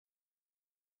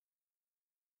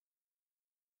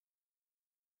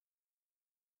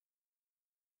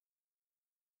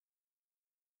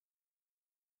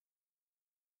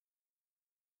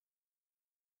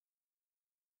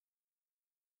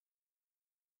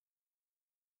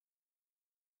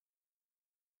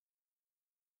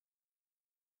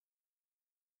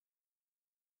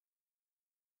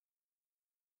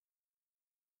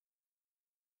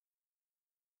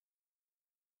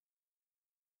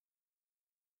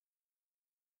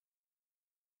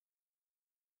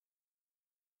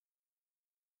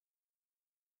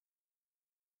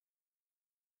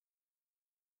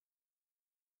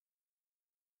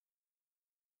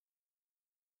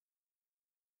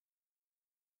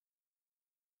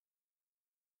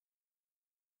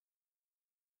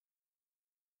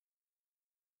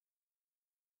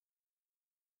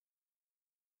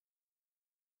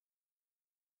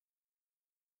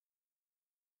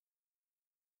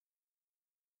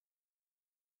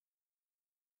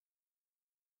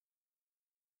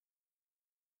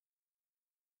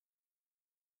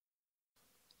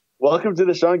Welcome to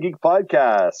the Sean Geek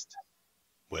Podcast.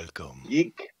 Welcome.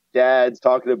 Geek dads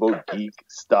talking about geek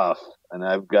stuff. And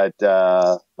I've got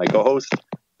my co-host,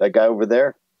 that guy over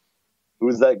there.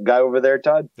 Who's that guy over there,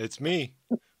 Todd? It's me.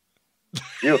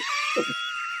 You.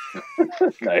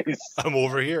 Nice. I'm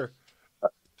over here.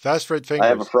 Fast Fred Fingers. I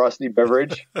have a frosty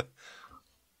beverage.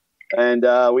 And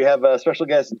we have a special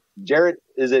guest, Jarett.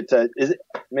 Is it,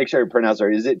 make sure I pronounce it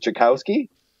right. Is it Charowsky?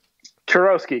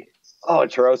 Charowsky. Oh,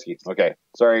 Charowsky. Okay.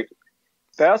 Sorry.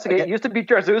 It used to be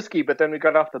Jarzewski, but then we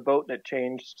got off the boat and it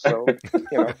changed. So, you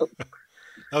know.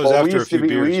 That was after a few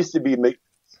beers. We used to be,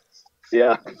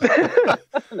 yeah.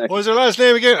 What was her last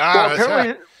name again? Well,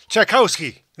 apparently...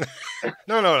 Charowsky.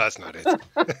 No, that's not it.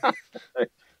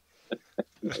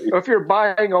 If you're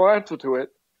buying, I'll answer to it.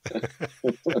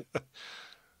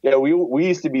 Yeah, we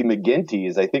used to be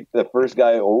McGinty's. I think the first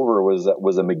guy over was a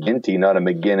McGinty, not a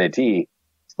McGinity.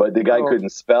 But the guy couldn't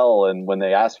spell, and when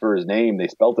they asked for his name, they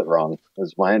spelt it wrong.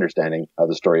 That's my understanding how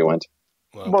the story went.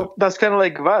 Well, that's kind of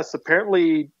like us.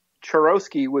 Apparently,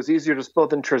 Charowsky was easier to spell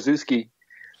than Jarzewski.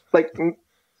 Like,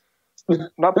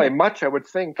 not by much, I would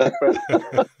think. But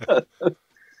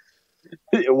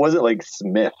it wasn't like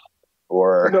Smith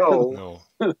or no.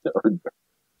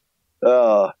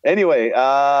 Anyway,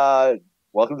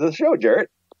 welcome to the show,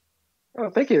 Jarett. Oh,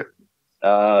 thank you.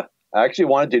 I actually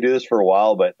wanted to do this for a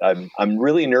while, but I'm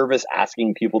really nervous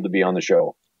asking people to be on the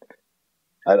show.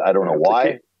 I don't know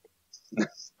why.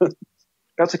 Okay.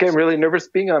 That's okay. I'm really nervous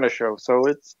being on a show, so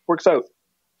it works out.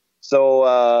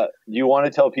 So, do you want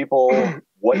to tell people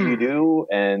what you do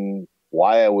and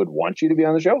why I would want you to be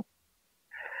on the show?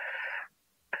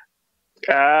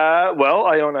 Well,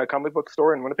 I own a comic book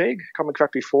store in Winnipeg, Comic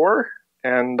Factory 4,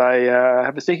 and I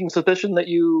have a sneaking suspicion that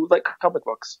you like comic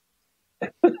books.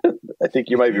 I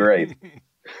think you might be right.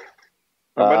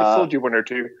 I might have sold you one or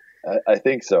two. I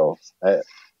think so.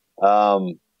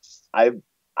 I'm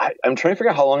trying to figure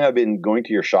out how long I've been going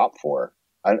to your shop for.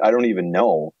 I don't even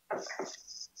know.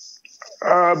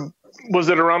 Was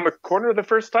it around the corner the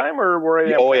first time, or were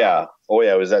I? Oh yeah.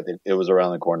 It was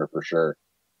around the corner for sure.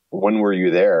 When were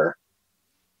you there?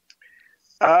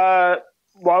 Well,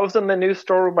 I was in the new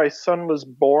store when my son was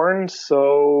born,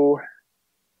 so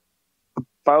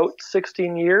about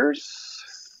 16 years.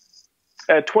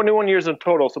 21 years in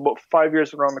total, so about 5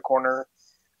 years around the corner.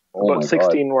 About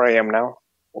 16 where I am now.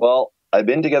 Well, I've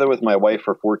been together with my wife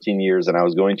for 14 years, and I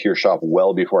was going to your shop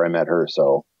well before I met her.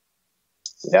 So,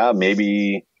 yeah,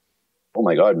 maybe. Oh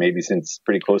my God, maybe since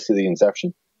pretty close to the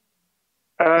inception.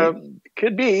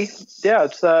 Could be. Yeah,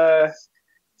 it's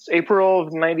April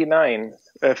of '99.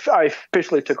 I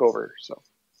officially took over.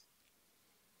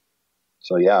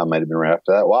 So yeah, I might have been right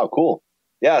after that. Wow, cool.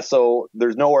 Yeah, so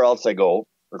there's nowhere else I go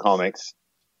for comics.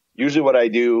 Usually, what I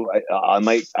do, I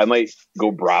might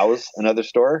go browse another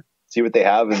store, see what they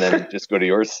have, and then just go to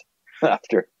yours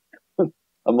after. I'm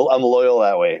loyal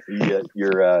that way.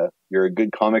 You're a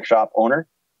good comic shop owner.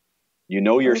 You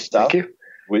know your stuff,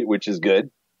 which is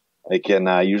good. I can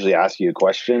usually ask you a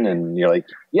question, and you're like,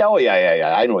 yeah,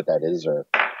 I know what that is, or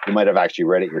you might have actually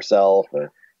read it yourself,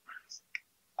 or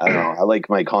I don't know. I like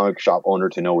my comic shop owner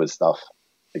to know his stuff,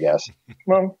 I guess.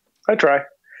 Well, I try.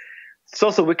 It's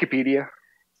also Wikipedia.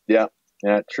 Yeah,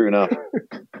 true enough.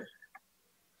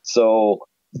 So,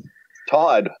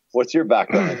 Todd, what's your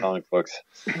background in comic books?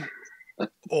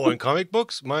 In comic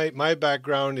books? My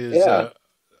background is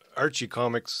Archie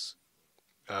Comics.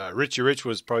 Richie Rich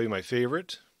was probably my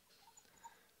favorite.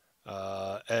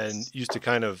 And used to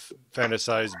kind of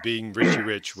fantasize being Richie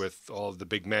Rich with all of the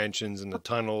big mansions and the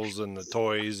tunnels and the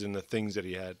toys and the things that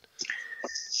he had.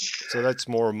 So that's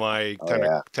more my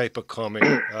type of comic.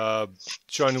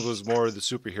 Sean was more of the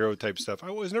superhero type stuff. I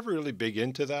was never really big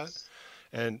into that,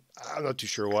 and I'm not too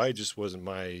sure why. It just wasn't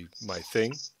my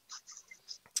thing.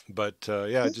 But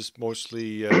just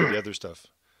mostly the other stuff,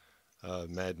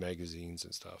 Mad magazines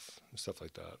and stuff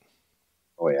like that.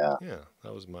 Oh yeah, yeah,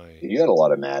 that was my. You had a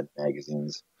lot of Mad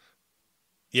magazines.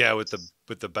 Yeah, with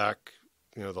the back,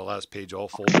 the last page all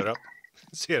folded up.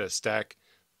 So you had a stack.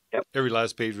 Yep. Every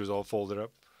last page was all folded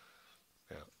up.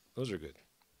 Yeah, those are good.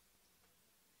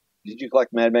 Did you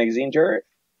collect Mad magazine, Jarett?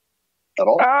 At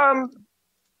all?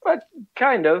 But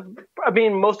kind of. I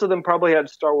mean, most of them probably had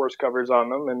Star Wars covers on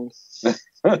them, and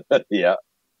yeah,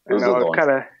 those are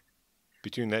kind of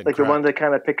between that, like the ones that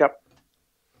kind of pick up.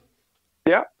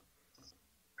 Yeah.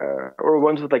 Or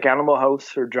ones with like Animal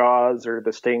House or Jaws or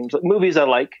The Sting. Movies I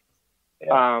like.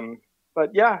 Yeah.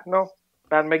 But yeah, no.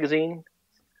 Mad magazine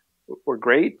were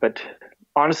great, but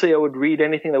honestly, I would read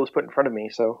anything that was put in front of me.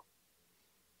 So,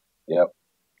 yep.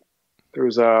 There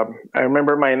was I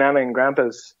remember my nana and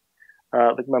grandpa's,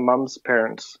 like my mom's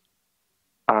parents,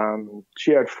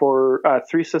 She had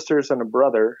three sisters and a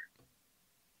brother.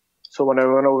 So when I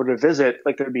went over to visit,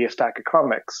 like there'd be a stack of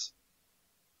comics,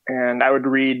 and I would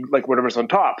read like whatever's on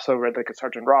top. So I read like a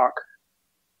Sergeant Rock,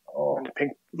 and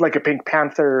a Pink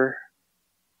Panther,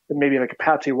 then maybe like a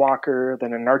Patsy Walker,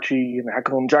 then an Archie and a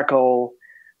Heckle and Jekyll.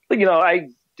 Like, I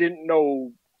didn't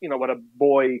know, what a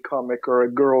boy comic or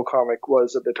a girl comic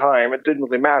was at the time. It didn't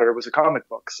really matter. It was a comic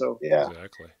book. So yeah,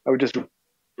 exactly. I would just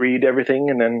read everything,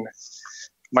 and then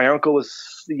my uncle was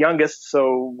the youngest,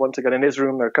 so once I got in his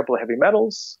room, there were a couple of heavy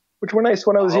metals, which were nice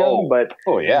when I was young. But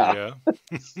yeah.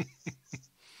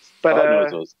 But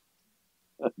knows those.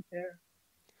 yeah.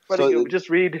 But so, you just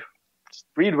read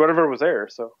whatever was there.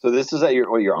 So this is at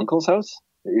your uncle's house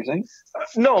that you're saying?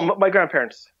 No, my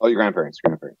grandparents. Oh, your grandparents.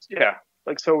 Yeah,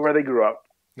 like so where they grew up.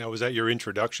 Now, was that your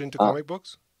introduction to comic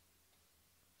books?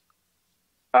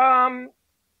 I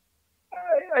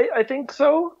think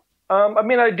so. I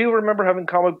mean, I do remember having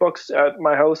comic books at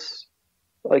my house,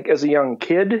 like as a young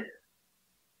kid.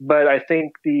 But I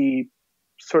think the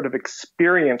sort of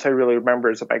experience I really remember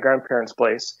is at my grandparents'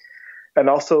 place. And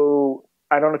also,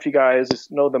 I don't know if you guys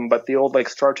know them, but the old like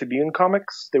Star Tribune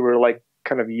comics, they were like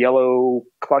kind of yellow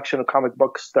collection of comic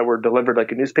books that were delivered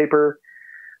like a newspaper.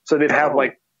 So they'd have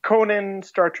like Conan,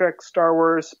 Star Trek, Star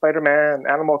Wars, Spider-Man,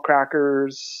 Animal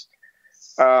Crackers,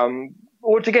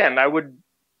 which again, I wouldn't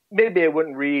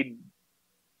read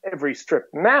every strip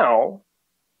now,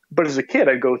 but as a kid,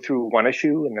 I'd go through one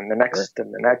issue and then the next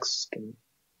and the next, and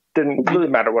didn't really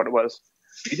matter what it was.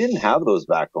 You didn't have those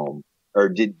back home, or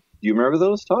do you remember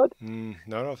those, Todd?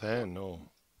 Not offhand, no.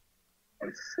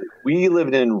 We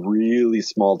lived in really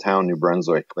small town, New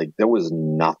Brunswick. Like there was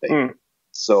nothing.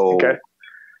 So,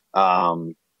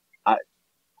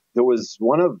 there was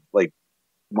one of like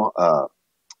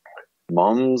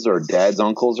mom's or dad's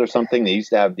uncles or something. They used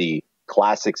to have the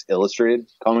Classics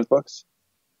Illustrated comic books.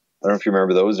 I don't know if you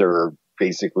remember those. Are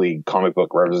basically comic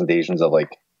book representations of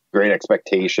like Great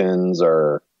Expectations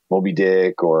or Moby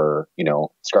Dick or,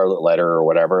 Scarlet Letter or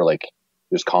whatever. Like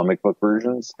there's comic book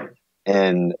versions.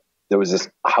 And there was this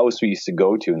house we used to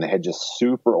go to, and they had just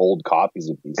super old copies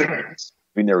of these things.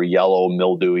 I mean, they were yellow,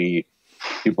 mildewy.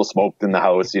 People smoked in the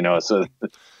house, so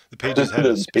the pages had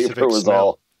a specific paper was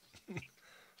smell.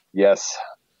 Yes.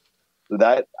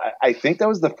 That I think that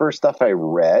was the first stuff I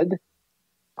read,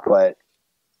 but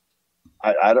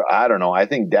I don't know. I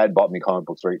think Dad bought me comic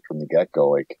books right from the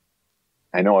get-go. Like,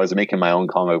 I know I was making my own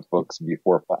comic books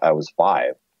before I was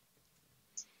 5,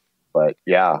 but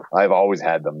yeah, I've always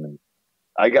had them. And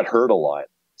I got hurt a lot,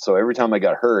 so every time I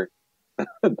got hurt,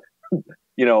 to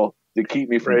keep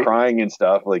me from crying and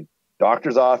stuff, like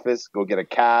doctor's office, go get a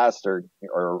cast or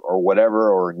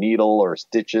whatever, or needle or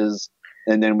stitches,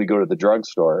 and then we go to the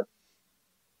drugstore.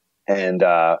 And,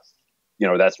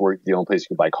 that's where the only place you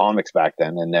could buy comics back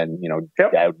then. And then,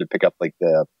 Dad would pick up like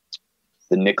the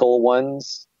nickel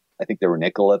ones. I think they were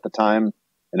nickel at the time.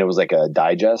 And it was like a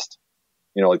digest,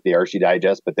 like the Archie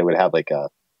digest, but they would have like a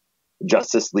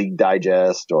Justice League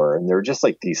digest, and they were just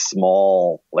like these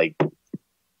small, like,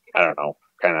 I don't know,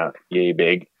 kind of yay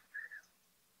big.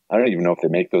 I don't even know if they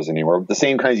make those anymore. The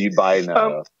same kinds you buy in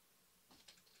the,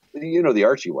 the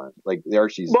Archie one, like the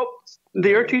Archie's. Well,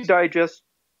 the Archie digest.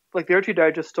 Like the Archie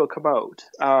digest still come out.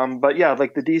 But yeah,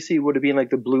 like the DC would have been like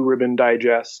the Blue Ribbon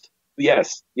digest.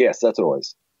 Yes, that's what it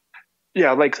was.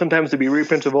 Yeah, like sometimes it'd be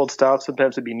reprints of old stuff,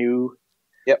 sometimes it'd be new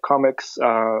comics.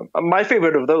 My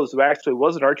favorite of those actually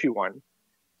was an Archie one,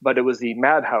 but it was the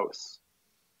Madhouse,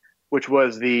 which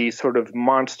was the sort of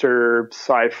monster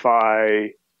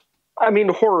sci-fi,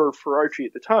 horror for Archie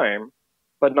at the time,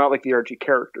 but not like the Archie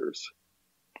characters.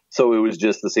 So it was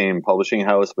just the same publishing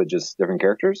house, but just different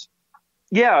characters?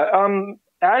 Yeah, it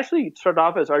actually started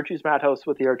off as Archie's Madhouse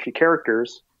with the Archie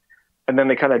characters, and then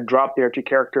they kind of dropped the Archie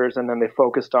characters, and then they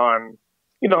focused on,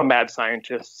 mad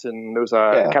scientists, and there was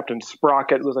Captain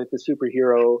Sprocket was like the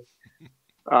superhero,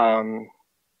 and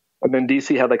then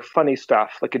DC had like funny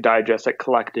stuff, like a digest that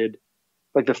collected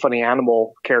like the funny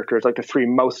animal characters, like the Three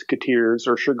Musketeers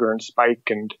or Sugar and Spike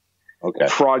and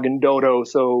Frog and Dodo.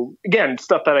 So again,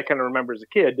 stuff that I kind of remember as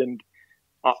a kid, and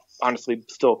honestly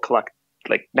still collect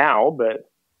like now. But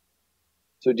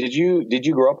so did you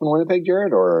grow up in Winnipeg,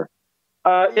 Jarett, or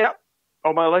yeah,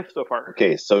 all my life so far.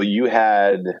 Okay, so you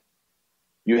had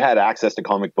access to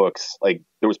comic books, like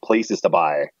there was places to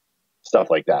buy stuff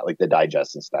like that, like the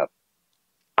digest and stuff.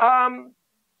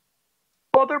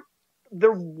 Well,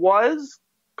 there was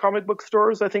comic book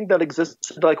stores, I think, that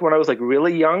existed like when I was like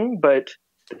really young, but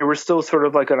they were still sort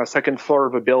of like on a second floor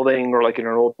of a building or like in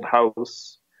an old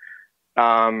house.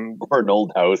 Or an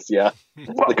old house, yeah.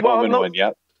 The common one,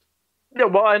 yeah. Yeah,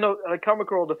 well, I know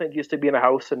Comic World, I think, used to be in a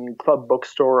house and club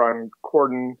bookstore on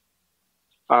Corden.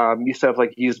 Used to have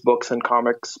like used books and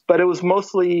comics, but it was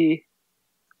mostly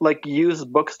like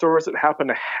used bookstores that happened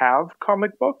to have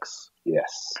comic books.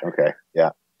 Yes. Okay.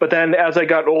 Yeah. But then as I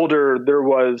got older, there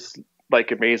was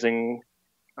like Amazing,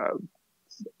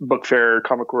 Book Fair,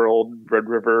 Comic World, Red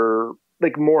River,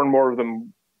 like more and more of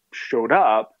them showed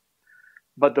up.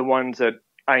 But the ones that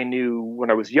I knew when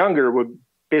I was younger would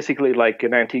basically like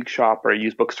an antique shop or a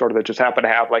used bookstore that just happened to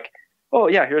have like, oh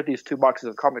yeah, here are these 2 boxes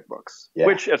of comic books,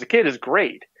 which as a kid is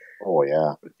great. Oh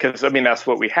yeah. Because I mean, that's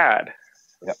what we had.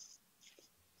 Yep.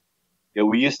 Yeah,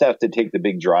 we used to have to take the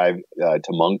big drive to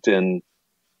Moncton,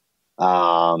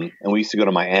 and we used to go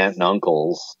to my aunt and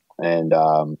uncle's. And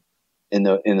in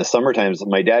the summer times,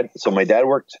 my dad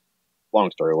worked.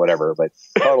 Long story, whatever, but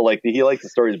he liked the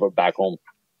stories about back home.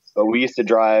 But we used to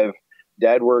drive.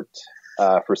 Dad worked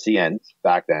for CN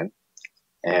back then,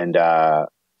 and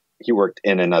he worked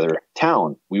in another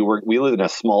town. We lived in a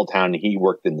small town, and he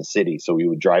worked in the city. So we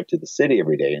would drive to the city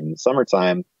every day. In the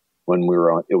summertime, when we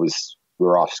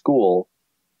were off school.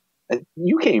 And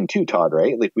you came too, Todd,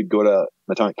 right? Like we'd go to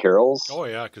my Aunt Carol's. Oh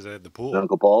yeah, because I had the pool.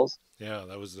 Uncle Paul's. Yeah,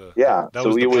 that was the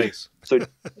place.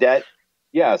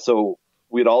 So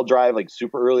we'd all drive like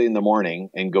super early in the morning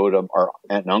and go to our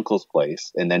aunt and uncle's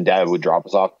place, and then Dad would drop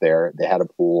us off there. They had a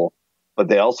pool, but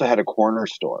they also had a corner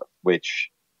store, which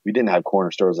we didn't have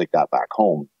corner stores like that back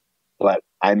home. But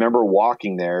I remember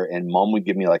walking there, and Mom would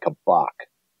give me like $1.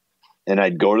 And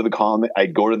I'd go to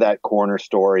that corner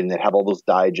store, and they'd have all those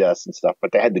digests and stuff,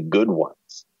 but they had the good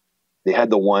ones. They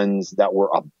had the ones that were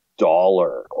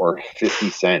 $1 or 50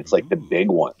 cents, like the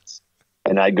big ones.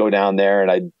 And I'd go down there,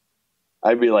 and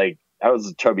I'd be like, I was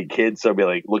a chubby kid, so I'd be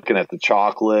like looking at the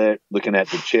chocolate, looking at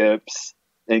the chips,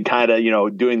 and kind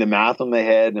of, doing the math in my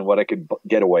head and what I could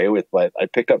get away with. But I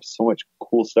picked up so much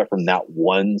cool stuff from that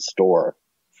one store.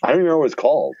 I don't even remember what it was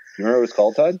called. You remember what it was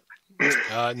called, Todd?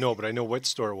 No, but I know what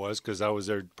store it was because I was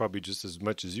there probably just as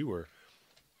much as you were.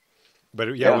 But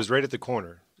it was right at the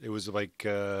corner. It was like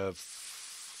 5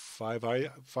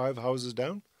 houses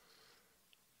down.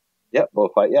 Yeah,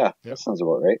 both 5. Yeah, that sounds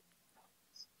about right.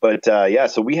 But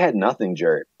so we had nothing,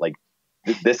 Jarett. Like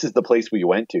this is the place we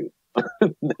went to.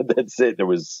 That's it. There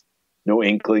was no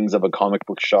inklings of a comic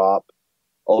book shop.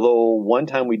 Although one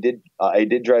time I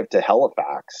did drive to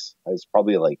Halifax. I was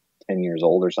probably like 10 years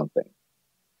old or something.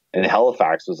 And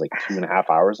Halifax was like 2.5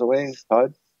 hours away,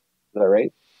 Todd. Is that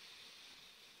right?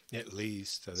 At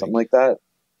least. I think. Something like that.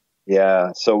 Yeah.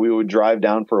 So we would drive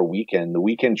down for a weekend. The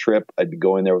weekend trip, I'd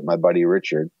go in there with my buddy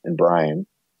Richard and Brian.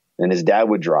 And his dad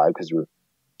would drive because we were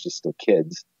just still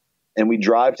kids. And we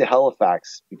drive to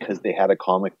Halifax because they had a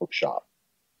comic book shop.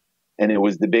 And it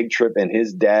was the big trip. And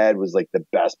his dad was like the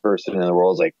best person in the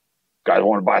world. He was like, guys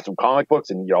want to buy some comic books?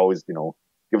 And you always,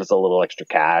 give us a little extra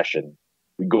cash. And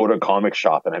we go to a comic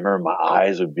shop, and I remember my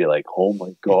eyes would be like, oh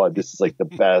my God, this is like the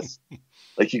best.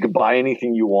 Like you could buy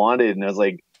anything you wanted. And I was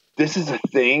like, this is a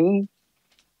thing.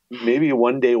 Maybe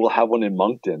one day we'll have one in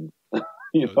Moncton,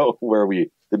 where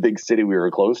the big city we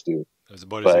were close to. That's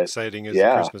about as exciting as the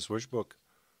Christmas Wish book.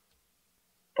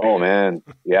 Oh man.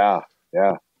 Yeah.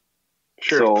 Yeah.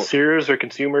 Sure. So, Sears or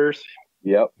Consumers.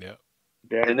 Yep. Yeah.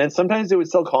 And then sometimes they would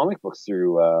sell comic books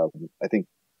through, I think,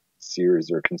 Sears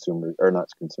or Consumers, or not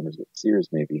Consumers, but Sears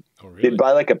maybe. Oh, really? They'd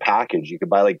buy like a package. You could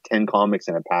buy like 10 comics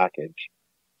in a package.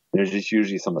 There's just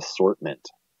usually some assortment.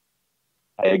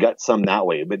 I got some that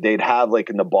way, but they'd have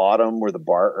like in the bottom where the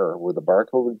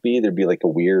barcode would be, there'd be like a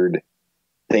weird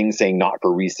thing saying not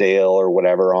for resale or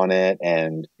whatever on it.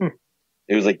 And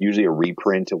it was like usually a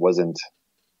reprint. It wasn't,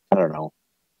 I don't know.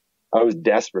 I was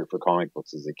desperate for comic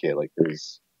books as a kid. Like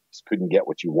just couldn't get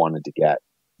what you wanted to get.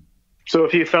 So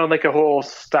if you found like a whole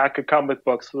stack of comic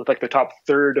books with like the top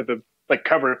third of the like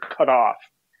cover cut off,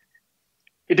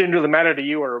 it didn't really matter to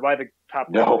you or why the top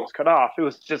cover was cut off. It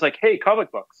was just like, hey,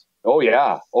 comic books. Oh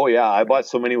yeah. I bought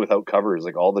so many without covers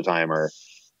like all the time. Or,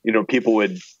 people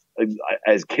would,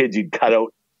 as kids, you'd cut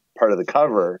out part of the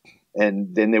cover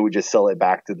and then they would just sell it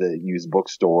back to the used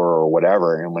bookstore or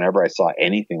whatever. And whenever I saw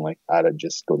anything like that, I'd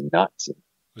just go nuts.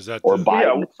 Buy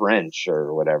it in French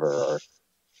or whatever. Or,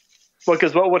 well,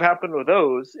 because what would happen with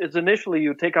those is initially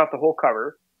you take out the whole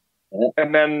cover,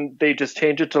 and then they just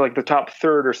change it to like the top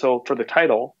third or so for the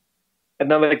title,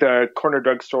 and then like the corner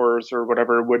drugstores or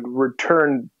whatever would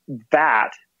return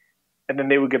that, and then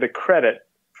they would get a credit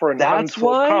for an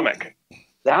unsold comic.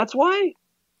 That's why?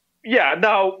 Yeah.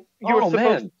 Now you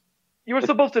were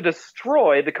supposed to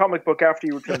destroy the comic book after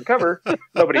you returned the cover.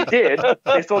 Nobody did.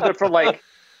 They sold it for like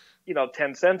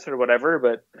 10 cents or whatever,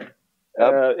 but.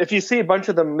 If you see a bunch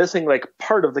of them missing like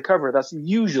part of the cover, that's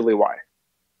usually why.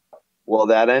 Well,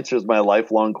 that answers my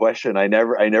lifelong question. I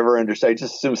never understood. I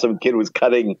just assumed some kid was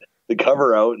cutting the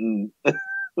cover out and.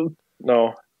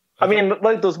 No. I mean,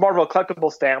 like those Marvel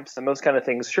collectible stamps and those kind of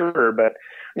things, sure. But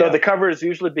no, the cover is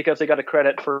usually because they got a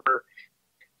credit for,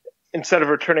 instead of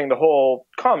returning the whole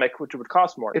comic, which would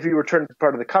cost more. If you returned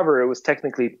part of the cover, it was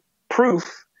technically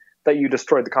proof that you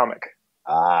destroyed the comic.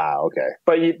 Ah, okay.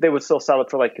 But they would still sell it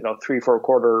for like, $3 for a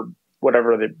quarter,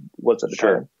 whatever it was at the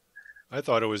time. I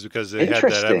thought it was because they had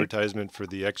that advertisement for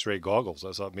the X-ray goggles.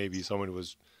 I thought maybe someone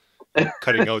was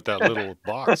cutting out that little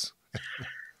box.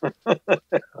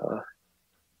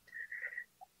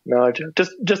 No,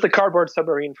 just the cardboard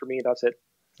submarine for me. That's it.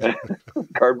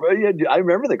 Cardboard. Yeah, I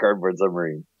remember the cardboard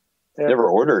submarine. Yeah. Never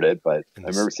ordered it, but I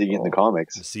remember seeing it in the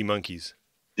comics. The sea monkeys.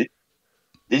 Did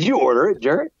you order it,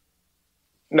 Jarett?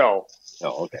 No.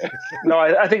 Oh, okay. No,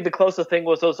 I think the closest thing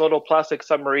was those little plastic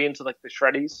submarines with like the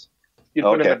shreddies. You'd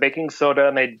put in the baking soda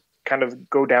and they'd kind of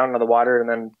go down in the water and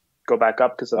then go back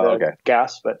up because of the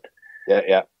gas. But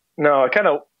yeah. No, I kind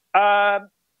of. I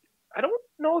don't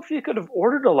know if you could have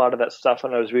ordered a lot of that stuff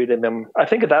when I was reading them. I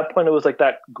think at that point it was like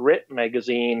that Grit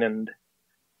magazine and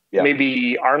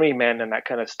maybe Army Men and that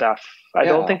kind of stuff. I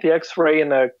don't think the X-ray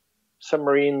and the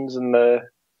submarines and the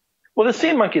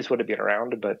Sea Monkeys would have been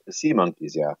around, but the Sea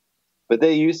Monkeys, yeah. But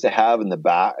they used to have in the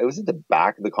back. It was at the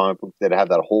back of the comic book that had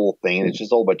that whole thing. It's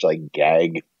just a whole bunch of like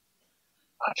gag.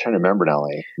 I'm trying to remember now.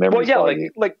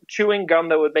 Like chewing gum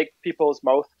that would make people's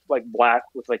mouth like black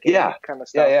with like kind of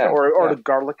stuff, or the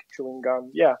garlic chewing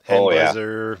gum. Yeah. Hand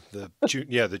buzzer,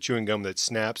 the chewing gum that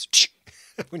snaps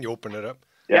when you open it up.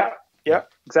 Yeah,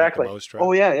 exactly.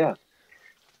 Oh yeah.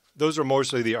 Those are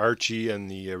mostly the Archie and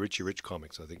the Richie Rich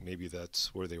comics. I think maybe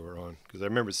that's where they were on because I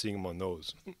remember seeing them on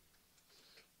those.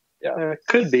 Yeah,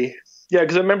 could be. Yeah,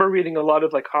 because I remember reading a lot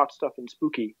of like Hot Stuff and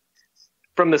Spooky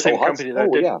from the same company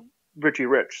that did Richie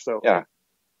Rich. So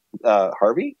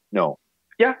Harvey? No.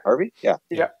 Yeah. Harvey? Yeah.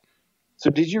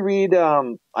 So did you read?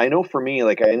 I know for me,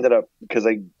 like I ended up because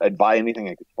I'd buy anything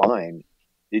I could find.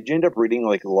 Did you end up reading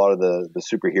like a lot of the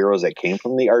superheroes that came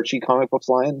from the Archie comic books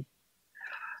line?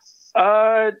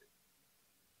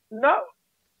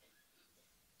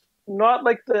 Not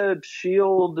like the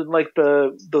Shield and like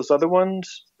those other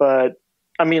ones, but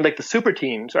I mean like the Super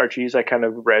Teams Archies I kind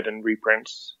of read in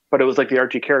reprints, but it was like the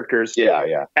Archie characters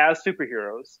as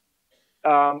superheroes.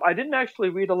 I didn't actually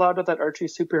read a lot of that Archie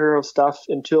superhero stuff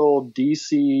until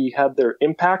DC had their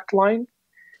Impact line,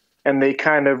 and they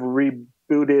kind of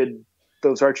rebooted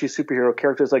those Archie superhero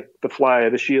characters like the Fly,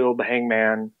 the Shield, the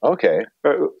Hangman. Okay.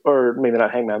 Or maybe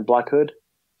not Hangman, Black Hood.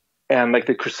 And like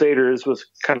the Crusaders was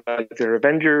kind of like their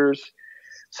Avengers.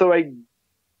 So I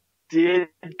did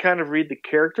kind of read the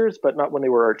characters, but not when they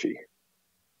were Archie.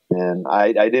 And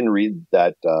I didn't read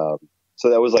that. So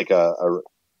that was like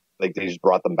like they just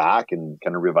brought them back and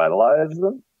kind of revitalized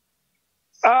them?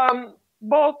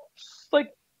 Well,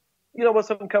 like, what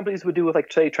some companies would do with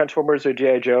like, say, Transformers or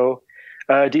G.I. Joe.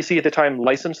 DC at the time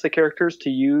licensed the characters to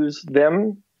use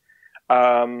them.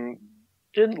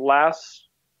 Didn't last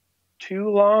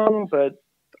too long, but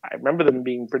I remember them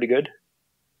being pretty good.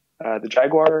 The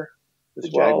Jaguar as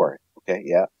well. Jaguar. Okay,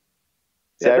 yeah.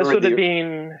 This would have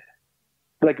been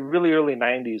like really early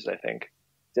 90s, I think.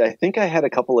 I think I had a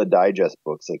couple of digest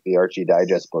books, like the Archie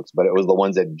digest books, but it was the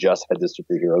ones that just had the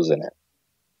superheroes in it.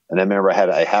 And I remember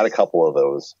I had a couple of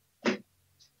those.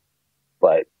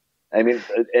 But I mean,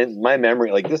 in my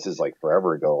memory, like this is like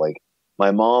forever ago. Like my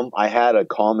mom, I had a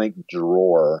comic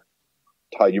drawer.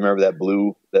 Todd, you remember that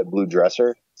blue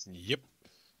dresser? Yep.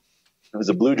 It was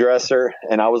a blue dresser,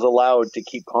 and I was allowed to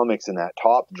keep comics in that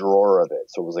top drawer of it.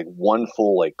 So it was like one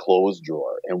full like closed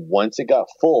drawer. And once it got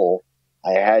full,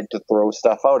 I had to throw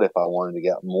stuff out if I wanted to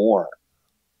get more.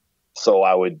 So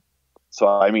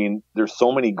I mean, there's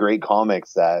so many great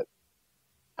comics that,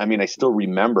 I mean, I still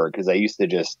remember because I used to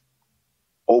just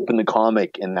open the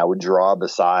comic and I would draw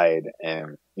beside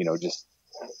and,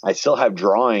 I still have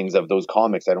drawings of those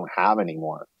comics I don't have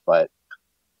anymore. But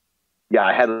yeah,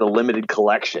 I had a limited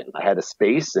collection. I had a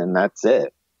space and that's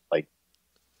it. Like,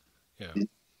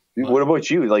 what about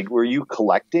you? Like, were you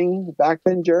collecting back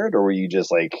then, Jarett, or were you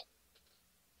just like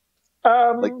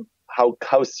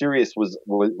how serious was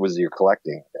your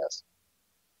collecting, I guess?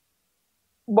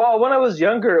 Well, when I was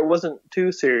younger, it wasn't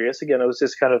too serious. Again, it was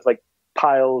just kind of like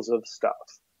piles of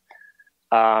stuff.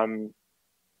 And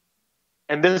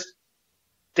this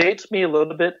dates me a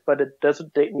little bit, but it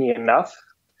doesn't date me enough.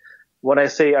 When I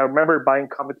say I remember buying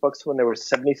comic books when they were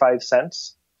 75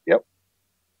 cents. Yep.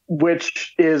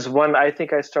 Which is when I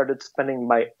think I started spending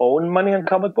my own money on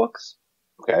comic books.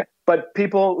 Okay. But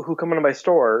people who come into my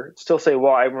store still say,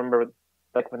 well, I remember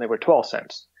like when they were 12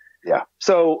 cents. Yeah.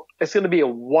 So it's going to be a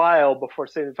while before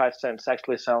 75 cents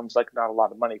actually sounds like not a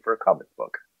lot of money for a comic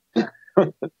book.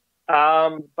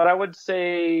 But I would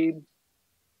say,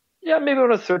 yeah, maybe when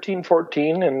I was 13,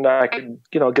 14, and I could,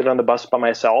 get on the bus by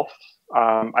myself.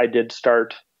 I did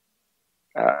start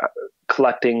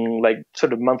collecting like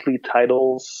sort of monthly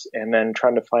titles and then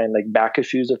trying to find like back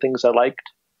issues of things I liked.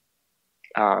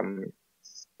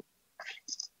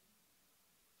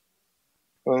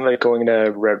 Like going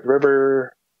to Red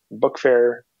River Book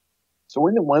Fair. So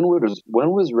when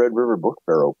was Red River Book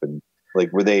Fair open? Like,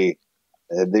 have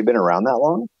they been around that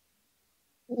long?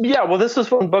 Yeah, well, this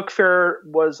is when Book Fair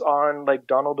was on like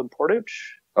Donald and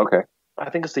Portage. Okay. I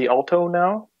think it's the Alto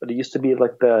now, but it used to be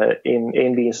like the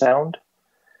A&B Sound.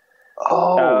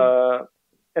 Oh.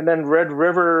 And then Red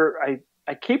River,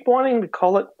 I keep wanting to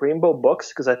call it Rainbow Books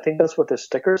because I think that's what the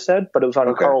sticker said, but it was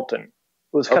on Carlton. It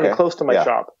was kind of close to my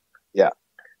shop. Yeah.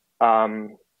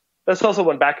 That's also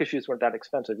when back issues weren't that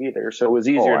expensive either, so it was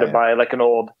easier to buy like an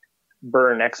old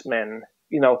Byrne X-Men,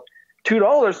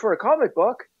 $2 for a comic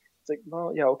book. It's like,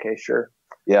 well, yeah, okay, sure.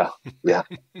 Yeah.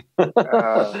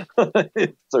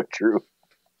 It's so true.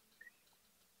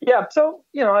 Yeah, so,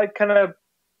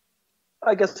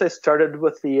 I guess I started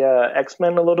with the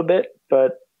X-Men a little bit,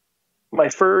 but my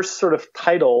first sort of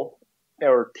title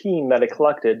or team that I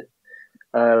collected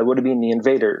would have been the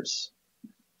Invaders.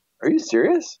 Are you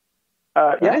serious?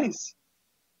 Yeah. Nice.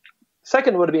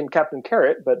 Second would have been Captain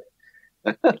Carrot, but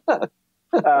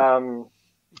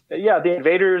yeah, the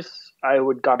Invaders, I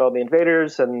got all the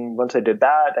Invaders, and once I did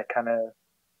that,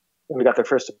 we got their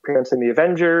first appearance in the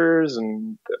Avengers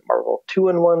and the Marvel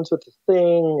 2-in-1s with the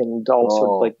Thing, and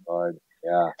also God.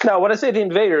 Yeah. Now, when I say the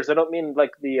Invaders, I don't mean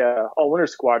like the All-Winter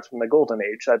Squads from the Golden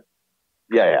Age.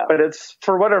 Yeah. But it's,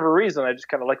 for whatever reason, I just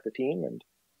kind of like the team. And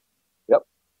yep.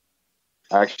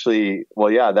 Actually,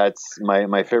 well, yeah, that's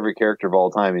my favorite character of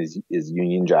all time is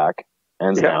Union Jack,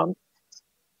 hands down.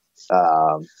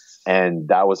 And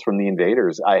that was from the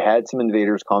Invaders. I had some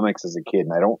Invaders comics as a kid,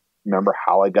 and I don't remember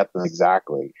how I got them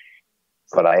exactly,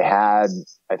 but I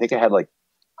think I had like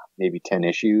maybe 10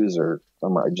 issues or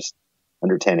somewhere just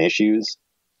under 10 issues.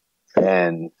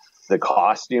 And the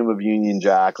costume of Union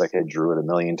Jack, like, I drew it a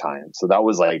million times. So that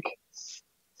was like,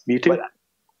 me too.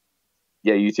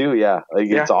 Yeah, you too. Yeah. Like,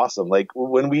 it's awesome. Like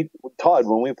when we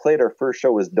played our first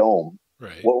show was Dome,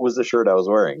 right? What was the shirt I was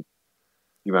wearing?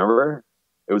 You remember?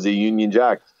 It was a Union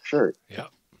Jack shirt. Yeah.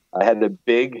 I had the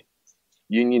big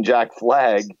Union Jack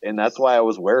flag, and that's why I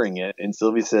was wearing it. And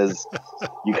Sylvie says,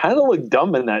 "You kind of look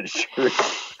dumb in that shirt."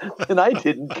 And I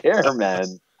didn't care, man.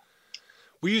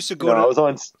 We used to go I was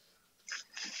going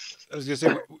to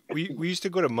say, we used to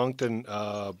go to Moncton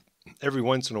every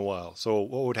once in a while. So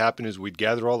what would happen is we'd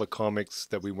gather all the comics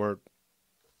that we weren't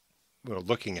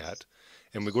looking at,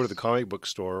 and we go to the comic book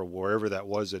store, wherever that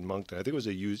was in Moncton. I think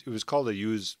it was called a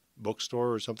used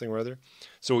bookstore or something or other.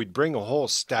 So we'd bring a whole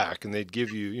stack, and they'd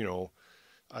give you,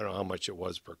 I don't know how much it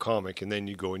was per comic, and then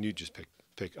you go and you just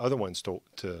pick other ones to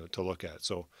look at.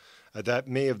 So that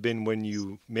may have been when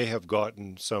you may have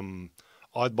gotten some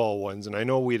oddball ones, and I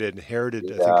know we'd inherited,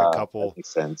 I think, a couple that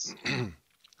makes sense.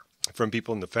 from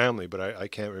people in the family, but I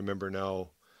can't remember now.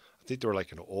 I think they were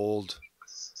like an old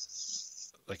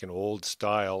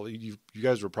style. You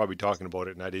guys were probably talking about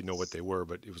it, and I didn't know what they were,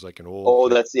 but it was like an old. Oh,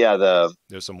 that's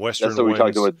there's some Western. That's what we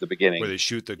talked about at the beginning, where they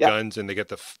shoot the guns and they get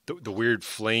the weird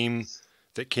flame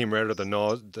that came right out of the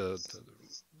nose.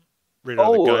 Right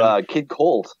out of the gun. Kid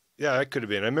Colt. Yeah, that could have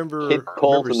been. I remember Kid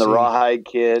Colt and the Rawhide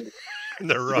Kid.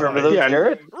 The Rawhide. Remember those,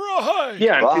 Jarett? Rawhide.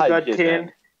 Yeah, Rawhide Two Gun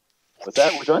Kid. What's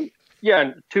that? Which one?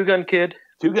 Yeah, Two Gun Kid.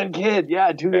 Two Gun Kid.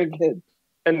 Yeah, Two Gun Kid.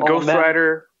 And Ghost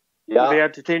Rider. Yeah. They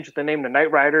had to change the name to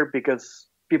Knight Rider because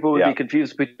people would be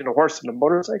confused between a horse and a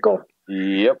motorcycle.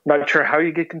 Yep. Not sure how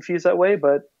you get confused that way,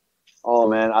 but. Oh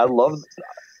man, I love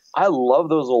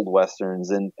those old westerns,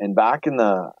 and back in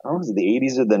the the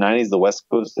 80s or the 90s, the West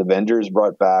Coast Avengers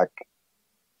brought back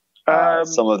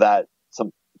some of that.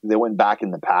 They went back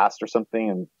in the past or something.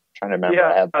 I'm trying to remember.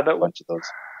 Yeah, I had a bunch of those.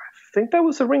 I think that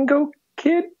was a Ringo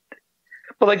Kid,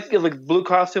 but like blue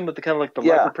costume with the kind of like the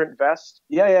leopard print vest.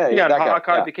 Yeah. And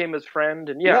Hawkeye became his friend,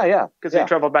 and because they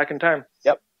traveled back in time.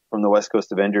 Yep, from the West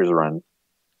Coast Avengers run.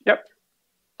 Yep.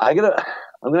 I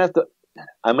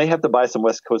may have to buy some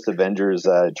West Coast Avengers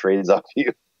trades off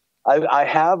you. I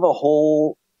have a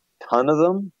whole ton of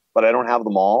them, but I don't have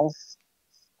them all.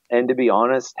 And to be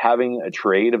honest, having a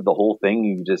trade of the whole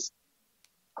thing,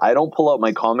 I don't pull out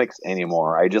my comics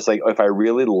anymore. I just if I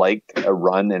really liked a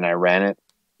run and I read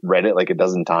it like a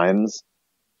dozen times,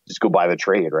 just go buy the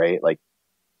trade, right?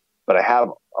 But I have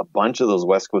a bunch of those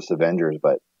West Coast Avengers,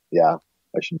 but yeah,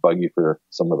 I should bug you for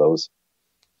some of those.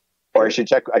 Or I should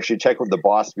check with the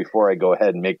boss before I go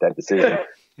ahead and make that decision.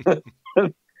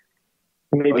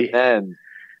 Maybe. But then,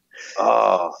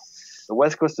 the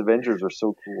West Coast Avengers were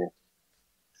so cool.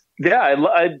 Yeah,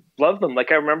 I love them.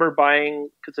 Like, I remember buying,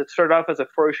 because it started off as a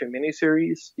 4-issue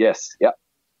miniseries. Yes, yeah.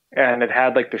 And it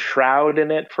had, like, the Shroud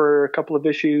in it for a couple of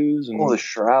issues. And, the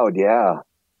Shroud, yeah.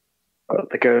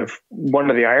 Like, one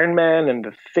of the Iron Man and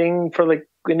the Thing for, like,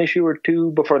 an issue or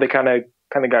two before they kind of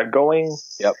got going.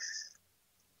 Yep.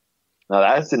 Now,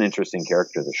 that's an interesting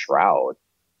character, the Shroud.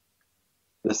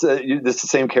 This is the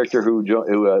same character who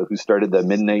started the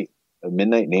Midnight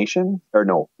Nation? Or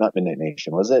no, not Midnight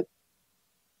Nation, was it?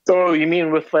 Oh, you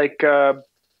mean with like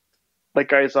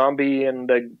Guy Zombie and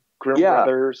the Grimm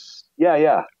Brothers?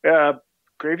 Yeah.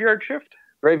 Graveyard Shift?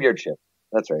 Graveyard Shift,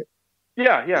 that's right.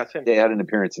 Yeah, same. They had an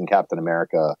appearance in Captain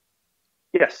America.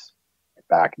 Yes.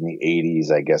 Back in the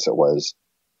 80s, I guess it was.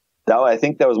 I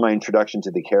think that was my introduction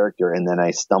to the character, and then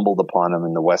I stumbled upon him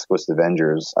in the West Coast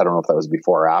Avengers. I don't know if that was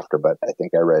before or after, but I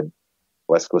think I read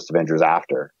West Coast Avengers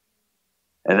after.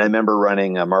 And I remember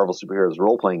running a Marvel Superheroes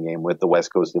role-playing game with the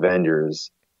West Coast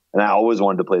Avengers, and I always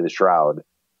wanted to play the Shroud.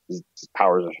 His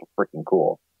powers are freaking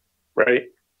cool. Right.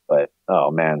 But,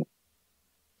 oh, man.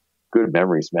 Good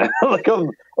memories, man. I want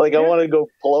to go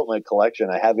pull out my collection.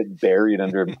 I have it buried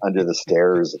under the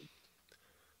stairs.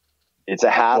 It's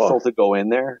a hassle to go in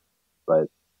there. But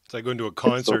it's like going to a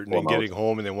concert and then getting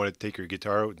home and then want to take your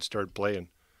guitar out and start playing.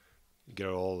 You get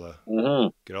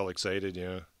all excited,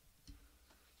 yeah.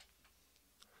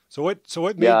 So what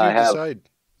made you decide?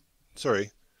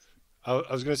 Sorry, I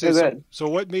was going to say. So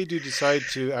what made you decide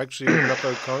to actually open up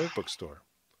a comic book store?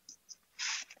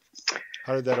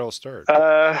 How did that all start?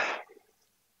 I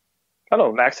don't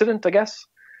know, an accident, I guess.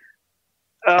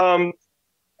 Well,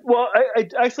 I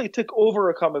actually took over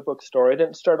a comic book store. I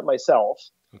didn't start it myself.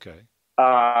 Okay. But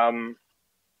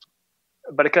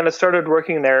I kind of started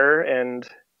working there, and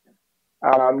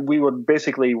we would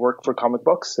basically work for comic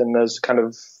books, and as kind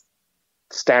of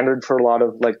standard for a lot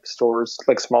of like stores,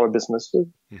 like smaller businesses.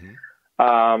 Mm-hmm.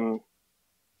 I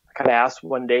kind of asked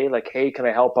one day, like, "Hey, can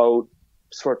I help out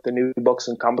sort the new books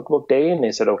and comic book day?" And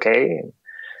they said, "Okay." And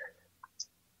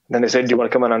then they said, "Do you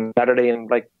want to come in on Saturday and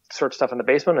like sort stuff in the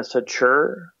basement?" I said,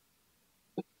 "Sure."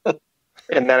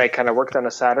 And then I kind of worked on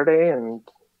a Saturday, and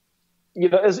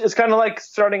it's kind of like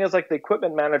starting as like the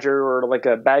equipment manager or like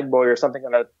a bag boy or something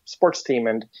on a sports team,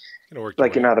 and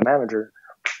like you're not a manager.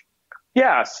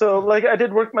 Yeah, so like I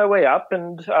did work my way up,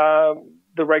 and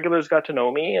the regulars got to know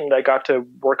me, and I got to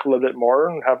work a little bit more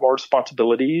and have more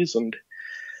responsibilities, and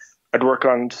I'd work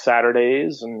on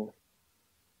Saturdays and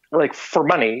like for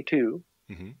money too.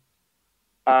 Mm-hmm.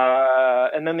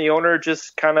 And then the owner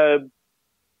just kind of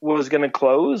was going to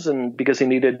close, and because he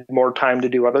needed more time to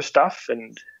do other stuff,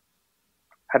 and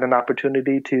had an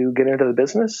opportunity to get into the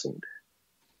business, and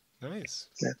nice.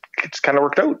 It's kind of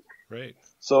worked out. Right.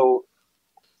 So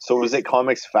was it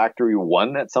Comics Factory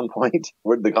 1 at some point?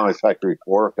 Where did the Comics Factory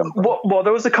 4 come from? Well,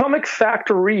 there was a Comic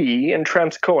Factory in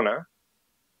Transcona.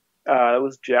 It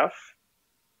was Jeff.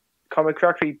 Comic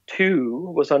Factory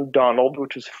 2 was on Donald,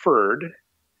 which is Ferd.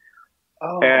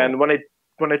 Oh. And when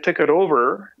I took it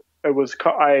over,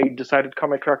 I decided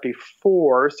Comic Factory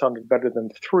 4 sounded better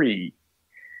than 3.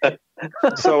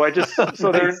 So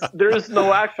there's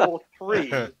no actual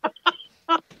 3.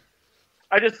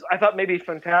 I thought maybe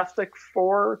Fantastic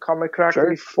Four, Comic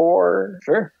Factory 4.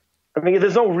 Sure. I mean,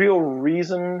 there's no real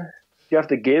reason you have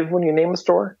to give when you name a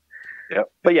store.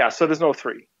 Yep. But yeah, so there's no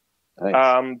 3.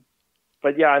 Nice.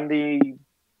 But yeah,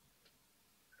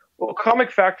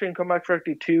 Comic Factory and Comic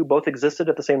Factory 2 both existed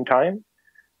at the same time.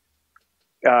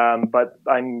 But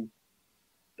I'm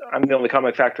the only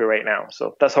Comic Factory right now,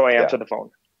 so that's how I answer the phone.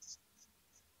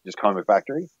 Just Comic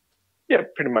Factory? Yeah,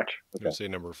 pretty much. Okay. Say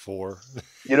number 4.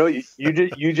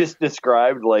 You just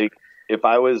described like if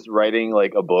I was writing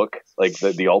like a book, like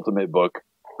the ultimate book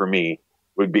for me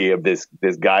would be of this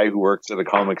guy who works at a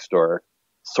comic store,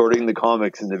 sorting the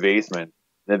comics in the basement,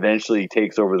 and eventually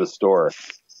takes over the store.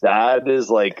 That is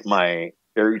like my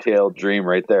fairy tale dream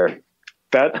right there.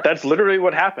 That's literally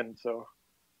what happened. So,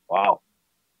 wow.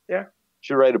 Yeah,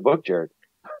 should write a book, Jarett.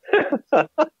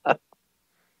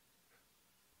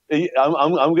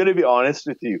 I'm going to be honest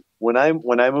with you. When I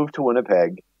moved to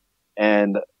Winnipeg,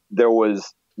 and there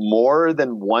was more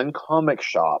than one comic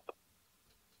shop,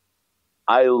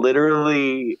 I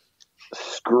literally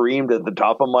screamed at the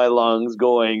top of my lungs,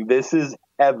 going, "This is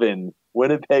heaven!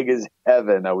 Winnipeg is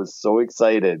heaven!" I was so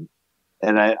excited,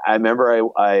 and I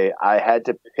remember I had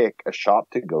to pick a shop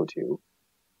to go to,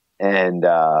 and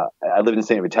I lived in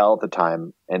St. Vital at the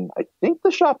time, and I think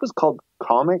the shop was called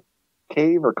Comic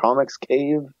Cave or Comics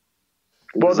Cave.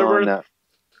 Well,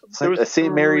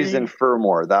 St. Mary's in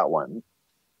Fermor, that one.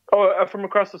 Oh, from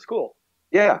across the school.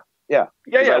 Yeah. That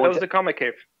was the Comic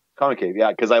Cave. Comic Cave,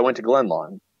 yeah, because I went to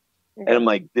Glenlawn. Okay. And I'm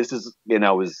like, this is, and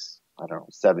I was, I don't know,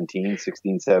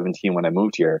 16, 17 when I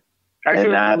moved here. Actually,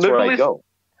 and that's where I go.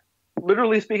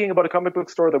 Literally speaking about a comic book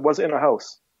store that was in a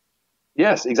house.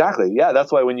 Yes, exactly. Yeah,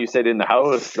 that's why when you said in the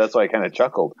house, that's why I kind of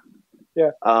chuckled.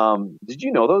 Yeah. Did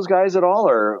you know those guys at all,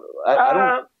 or I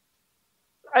don't?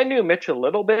 I knew Mitch a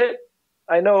little bit.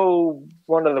 I know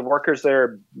one of the workers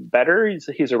there better.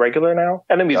 He's a regular now,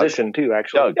 and a musician too,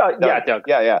 actually. Doug. Doug.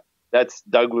 Yeah.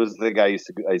 Doug was the guy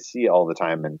I see all the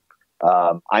time, and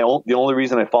the only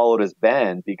reason I followed his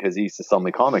band because he used to sell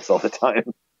me comics all the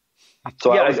time.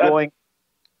 So I was going.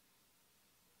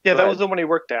 Yeah, that was the one he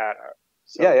worked at.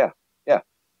 So. Yeah.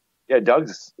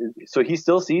 Doug's. So he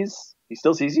still sees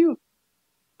you.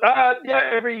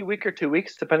 Every week or 2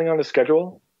 weeks, depending on the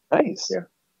schedule. Nice. Yeah.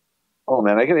 Oh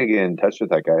man, I gotta get in touch with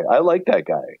that guy. I like that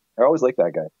guy. I always like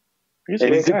that guy. He's a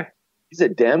good guy. He's a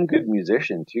damn good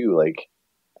musician too. Like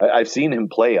I've seen him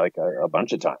play like a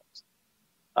bunch of times.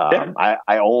 I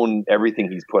own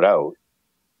everything he's put out.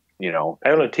 You know, I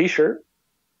own a T-shirt.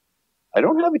 I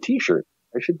don't have a T-shirt.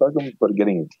 I should bug him about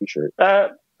getting a T-shirt.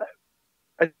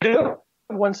 I do have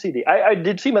one CD. I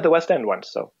did see him at the West End once.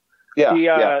 So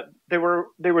yeah. They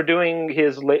were doing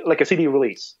his like a CD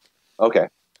release. Okay.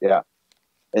 Yeah.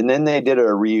 And then they did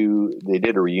a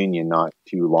reunion not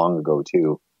too long ago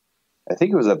too. I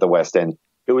think it was at the West End.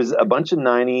 It was a bunch of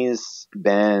 90s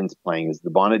bands playing.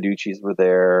 The Bonaducci's were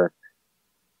there.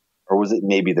 Or was it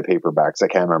maybe the Paperbacks? I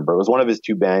can't remember. It was one of his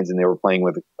two bands, and they were playing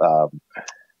with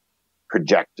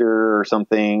Projector or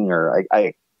something. Or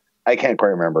I can't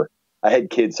quite remember. I had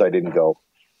kids, so I didn't go.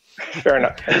 Fair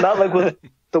enough. Not like with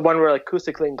the one where like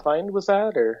Acoustically Inclined was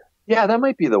that, or yeah, that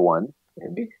might be the one.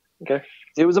 Maybe. Okay.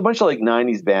 It was a bunch of like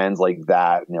 90s bands like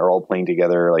that, and they're all playing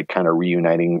together, like kind of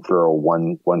reuniting for a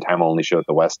one time only show at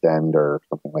the West End or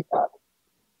something like that.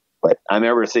 But I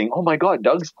remember saying, "Oh my God,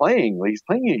 Doug's playing! Like he's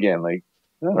playing again!" Like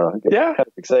I don't know, I get kind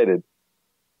of excited.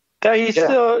 Yeah,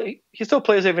 he still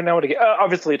plays every now and again.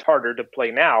 Obviously, it's harder to play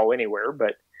now anywhere,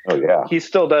 but he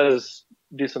still does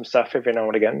do some stuff every now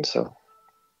and again. So,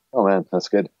 oh man, that's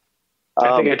good.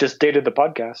 I think I just dated the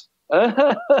podcast.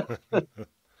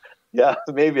 Yeah,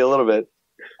 maybe a little bit.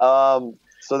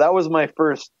 So that was my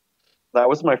first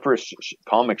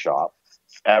comic shop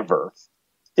ever.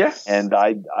 Yeah. And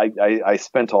I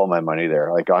spent all my money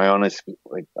there. Like I honestly,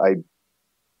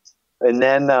 and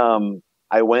then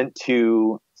I went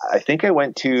to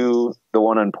the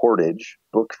one on Portage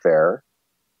Book Fair.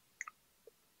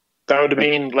 That would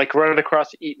mean like right across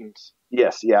Eaton's.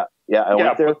 Yes. Yeah. I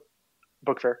went there.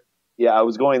 Book Fair. Yeah, I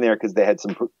was going there because they had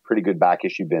some pretty good back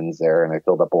issue bins there, and I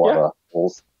filled up a lot of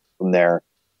holes from there.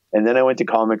 And then I went to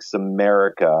Comics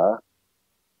America,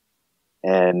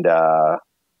 and I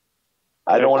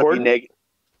don't want to be negative.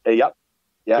 Yep.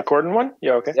 The Corden one?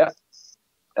 Yeah. Okay. Yeah.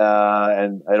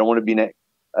 And I don't want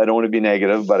to be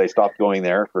negative, but I stopped going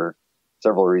there for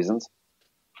several reasons.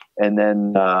 And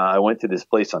then I went to this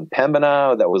place on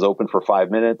Pembina that was open for 5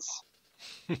 minutes,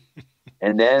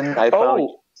 and then I found.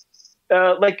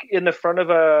 Like in the front of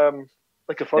a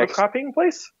photocopying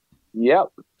place? Yep.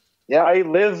 Yeah. I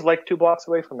live like 2 blocks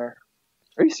away from there.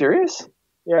 Are you serious?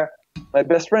 Yeah. My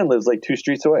best friend lives like 2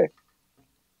 streets away.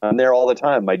 I'm there all the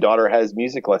time. My daughter has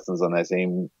music lessons on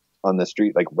the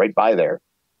street, like right by there.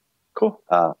 Cool.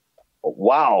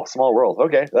 Wow. Small world.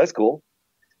 Okay. That's cool.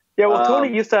 Yeah. Well,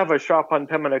 Tony used to have a shop on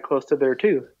Pembina close to there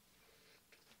too.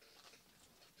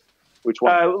 Which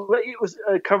one? It was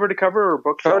Cover to Cover or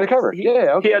Book Cover to Cover.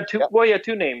 Okay. He had 2. Yeah. Well, he had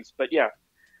 2 names, but yeah.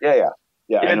 Yeah.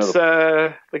 It's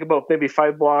like about maybe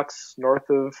 5 blocks north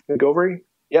of Montgomery.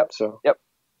 Yep.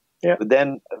 Yeah. But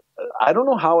then I don't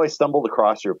know how I stumbled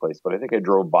across your place, but I think I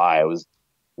drove by. I was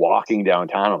walking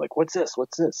downtown. I'm like, "What's this?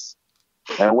 What's this?"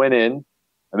 And I went in.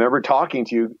 I remember talking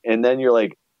to you, and then you're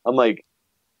like, "I'm like,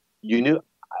 you knew."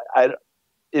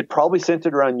 It probably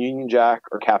centered around Union Jack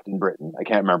or Captain Britain. I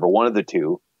can't remember, one of the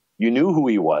two. You knew who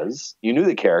he was. You knew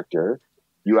the character.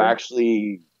 You're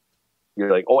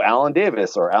like, oh, Alan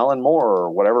Davis or Alan Moore or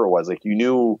whatever it was. Like you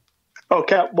knew. Oh,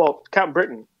 Captain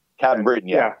Britain. Captain Britain,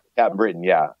 yeah. Captain Britain,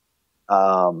 yeah.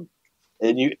 And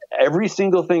you, every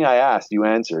single thing I asked, you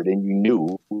answered, and you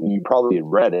knew. And you probably had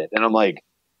read it. And I'm like,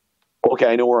 okay,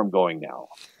 I know where I'm going now,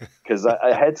 because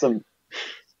I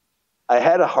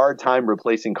had a hard time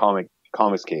replacing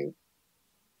Comics Cave.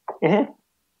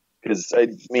 Because I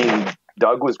mean,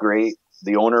 Doug was great.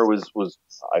 The owner was.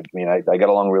 I mean, I got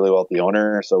along really well with the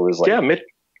owner, so it was like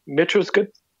Mitch was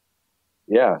good.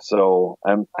 Yeah, so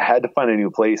I had to find a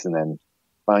new place, and then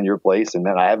found your place, and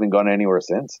then I haven't gone anywhere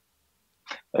since.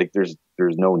 Like there's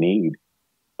no need.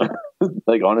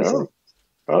 Like honestly.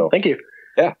 Oh, thank you.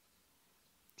 Yeah.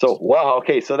 So wow,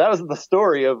 okay, so that was the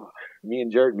story of me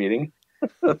and Jarett meeting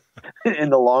in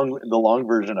the long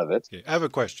version of it. Okay, I have a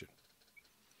question.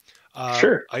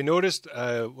 Sure. I noticed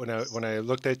when I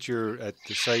looked at the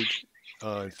site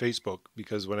on Facebook,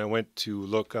 because when I went to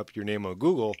look up your name on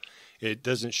Google, it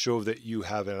doesn't show that you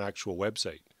have an actual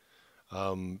website.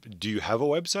 Do you have a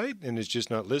website and it's just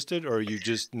not listed, or you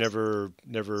just never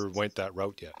went that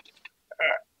route yet?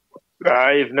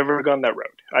 I've never gone that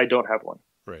route. I don't have one.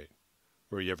 Right.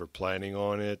 Were you ever planning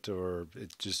on it, or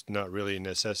it's just not really a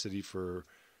necessity for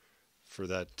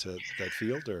that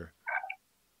field, or?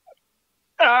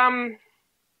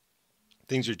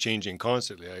 Things are changing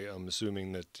constantly. I'm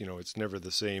assuming that, it's never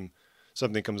the same.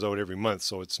 Something comes out every month,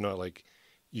 so it's not like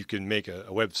you can make a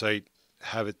website,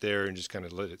 have it there, and just kind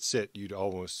of let it sit. You'd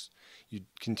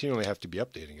continually have to be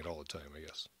updating it all the time, I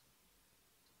guess.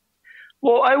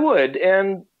 Well, I would,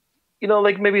 and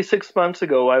like maybe 6 months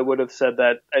ago, I would have said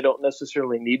that I don't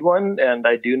necessarily need one, and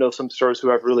I do know some stores who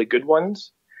have really good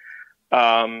ones.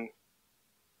 And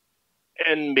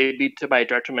maybe to my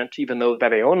detriment, even though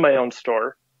that I own my own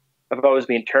store, I've always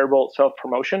been terrible at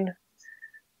self-promotion.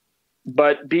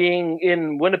 But being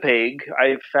in Winnipeg,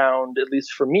 I've found, at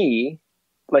least for me,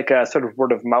 like a sort of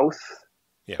word of mouth,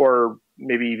 or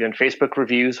maybe even Facebook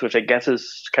reviews, which I guess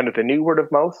is kind of the new word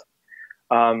of mouth.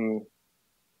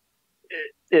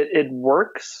 It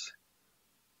works.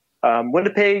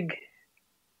 Winnipeg's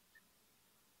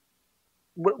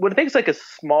like a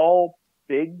small,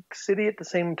 big city at the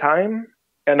same time,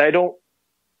 and I don't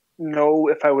know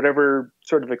if I would ever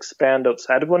sort of expand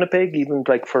outside of Winnipeg, even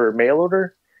like for mail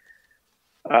order.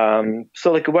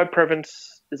 So like a web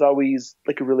presence is always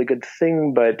like a really good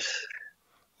thing, but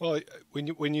well,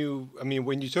 when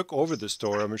you took over the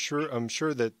store, I'm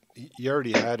sure that you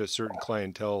already had a certain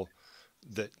clientele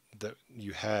that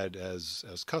you had as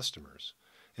customers,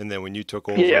 and then when you took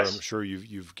over, yes. I'm sure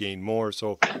you've gained more.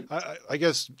 So I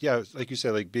guess, yeah, like you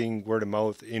said, like being word of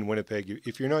mouth in Winnipeg,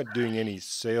 if you're not doing any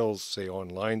sales, say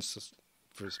online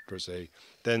per se,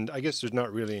 then I guess there's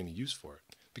not really any use for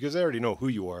it, because they already know who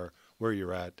you are, where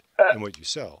you're at, and what you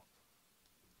sell.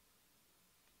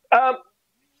 But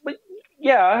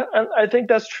yeah, I think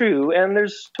that's true, and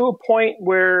there's to a point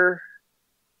where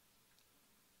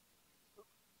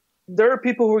there are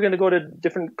people who are going to go to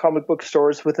different comic book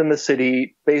stores within the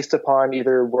city based upon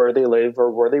either where they live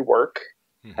or where they work.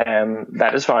 Mm-hmm. And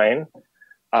that is fine.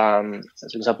 As an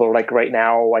example, like right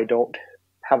now, I don't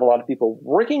have a lot of people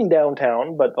working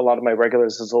downtown, but a lot of my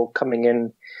regulars is all coming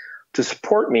in to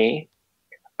support me.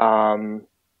 And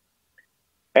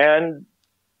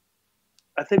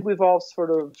I think we've all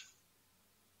sort of,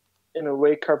 in a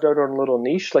way, carved out our own little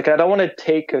niche. Like, I don't want to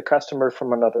take a customer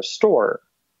from another store.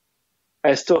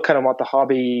 I still kind of want the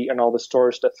hobby and all the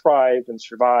stores to thrive and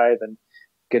survive and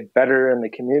get better in the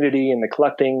community and the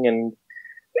collecting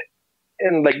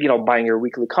and like, buying your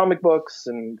weekly comic books.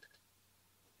 And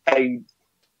it's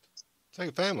like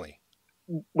a family,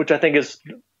 which I think is,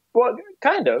 well,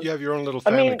 kind of. You have your own little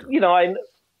family group.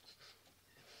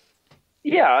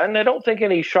 And I don't think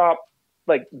any shop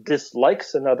like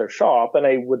dislikes another shop. And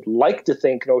I would like to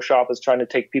think no shop is trying to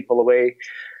take people away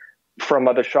from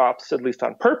other shops, at least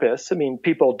on purpose. I mean,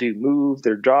 people do move,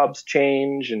 their jobs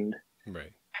change, and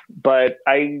right. But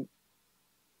I'm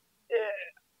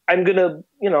gonna,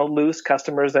 lose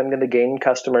customers. I'm gonna gain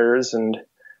customers,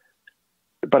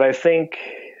 but I think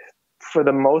for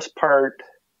the most part,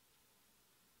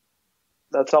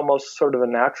 that's almost sort of a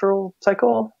natural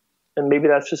cycle, and maybe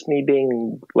that's just me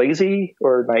being lazy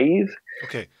or naive.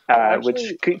 Okay,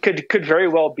 which could very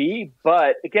well be.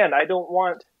 But again, I don't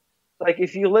want. Like,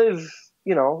 if you live,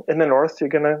 in the north, you're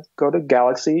going to go to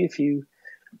Galaxy. If you,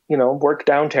 work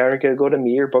downtown, you're going to go to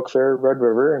Me or Book Fair, Red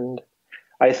River. And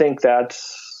I think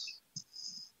that's,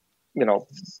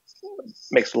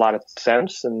 makes a lot of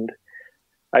sense. And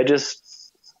I don't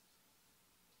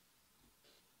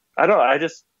know.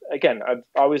 Again, I've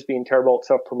always been terrible at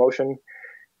self-promotion.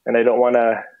 And I don't want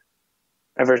to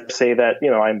ever say that,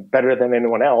 I'm better than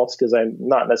anyone else, because I'm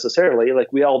not necessarily.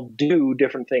 Like, we all do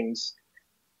different things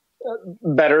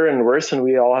better and worse, and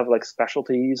we all have like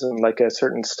specialties and like a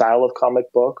certain style of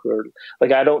comic book, or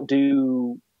like I don't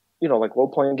do like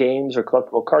role-playing games or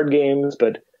collectible card games,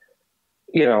 but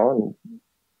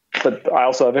but I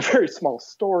also have a very small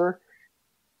store,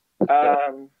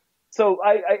 so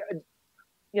I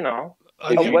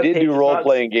if you did do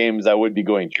role-playing games, I would be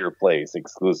going to your place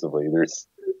exclusively.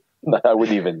 I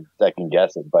wouldn't even second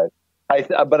guess it, but I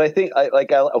think I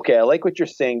like what you're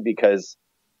saying, because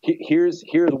here's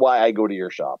why I go to your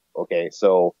shop. Okay,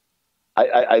 so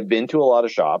I've been to a lot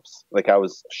of shops. Like I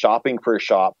was shopping for a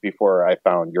shop before I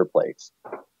found your place,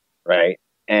 right?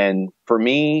 And for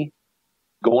me,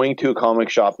 going to a comic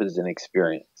shop is an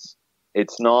experience.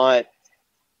 It's not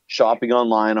shopping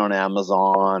online on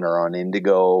Amazon or on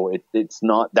Indigo. It's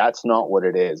not. That's not what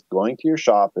it is. Going to your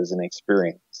shop is an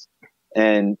experience,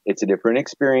 and it's a different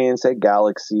experience at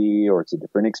Galaxy, or it's a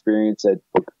different experience at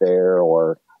Book Fair,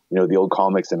 or the old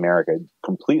Comics America.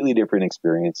 Completely different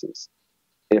experiences.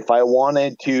 If I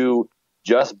wanted to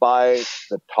just buy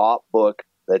the top book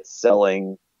that's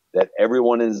selling, that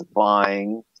everyone is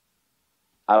buying,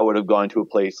 I would have gone to a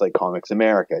place like Comics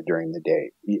America during the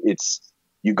day.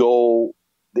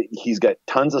 He's got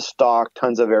tons of stock,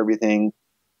 tons of everything.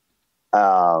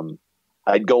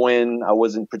 I'd go in. I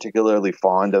wasn't particularly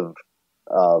fond of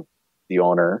the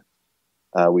owner.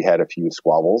 We had a few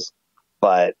squabbles,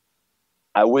 but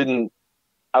I wouldn't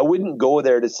go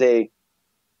there to say,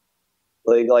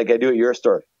 like I do at your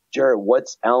store, Jarett,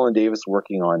 what's Alan Davis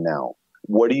working on now?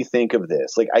 What do you think of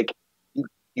this? Like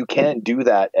you can't do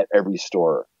that at every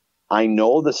store. I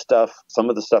know some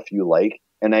of the stuff you like,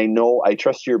 and I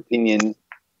trust your opinion.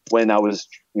 When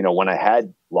I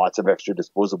had lots of extra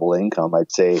disposable income,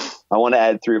 I'd say, I want to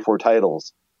add 3 or 4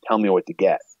 titles. Tell me what to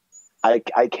get. I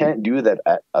can't do that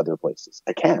at other places.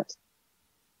 I can't,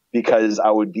 because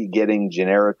I would be getting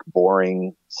generic,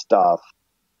 boring stuff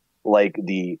like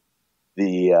the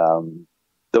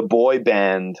boy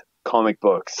band comic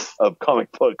books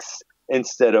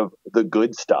instead of the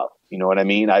good stuff. You know what I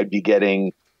mean? I'd be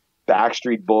getting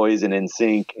Backstreet Boys and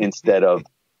NSYNC instead of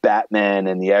Batman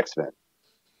and the X-Men,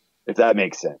 if that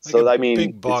makes sense. Like so I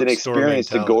mean, it's an experience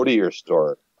to go to your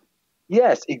store.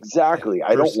 Yes, exactly. Yeah,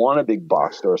 I don't want a big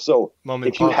box store. So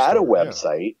if you had a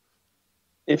website,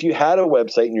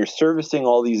 and you're servicing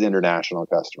all these international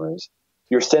customers,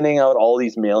 you're sending out all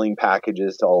these mailing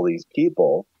packages to all these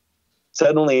people,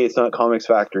 suddenly it's not Comics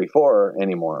Factory 4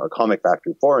 anymore, or Comic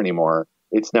Factory 4 anymore.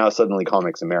 It's now suddenly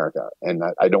Comics America, and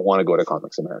I don't want to go to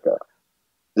Comics America.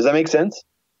 Does that make sense?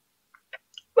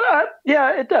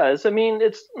 Yeah, it does. I mean,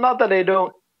 it's not that I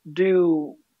don't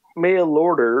do mail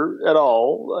order at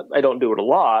all. I don't do it a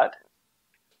lot.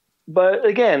 But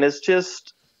again, it's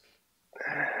just...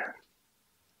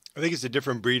 I think it's a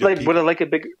different breed of people. Would I like a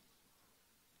bigger...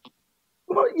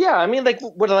 Well, yeah, I mean,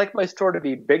 would I like my store to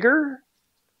be bigger?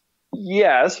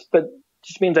 Yes, but it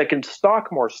just means I can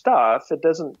stock more stuff. It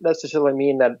doesn't necessarily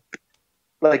mean that,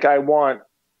 I want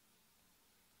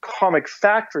Comic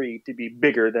Factory to be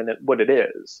bigger than what it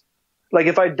is. Like,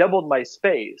 if I doubled my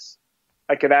space,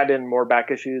 I could add in more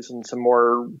back issues and some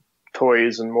more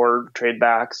toys and more trade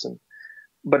backs.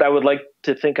 But I would like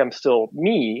to think I'm still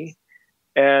me.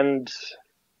 And,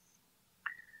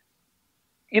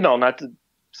 not to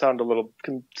sound a little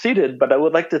conceited, but I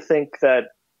would like to think that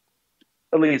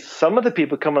at least some of the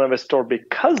people come into my store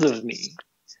because of me.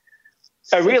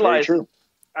 I realize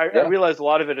a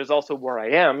lot of it is also where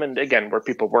I am, and again, where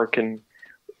people work, and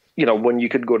when you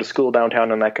could go to school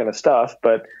downtown and that kind of stuff.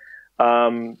 But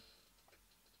and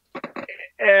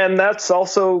that's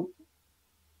also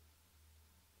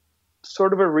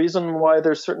sort of a reason why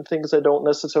there's certain things I don't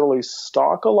necessarily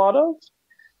stock a lot of,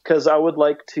 because I would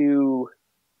like to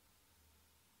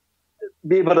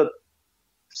be able to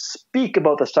speak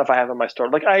about the stuff I have in my store.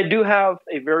 Like, I do have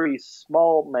a very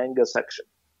small manga section.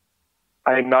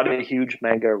 I'm not a huge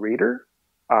manga reader.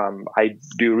 I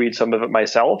do read some of it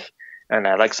myself, and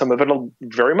I like some of it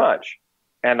very much.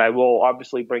 And I will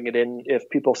obviously bring it in if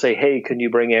people say, hey, can you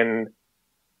bring in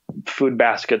Food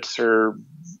Baskets or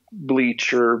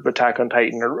Bleach or Attack on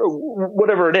Titan or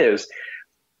whatever it is.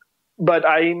 But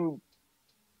I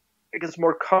guess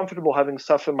more comfortable having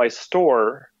stuff in my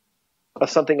store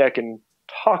as something I can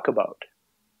talk about.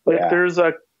 There's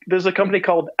a company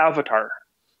called Avatar,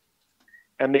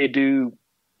 and they do,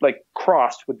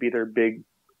 Crossed would be their big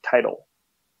title.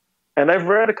 And I've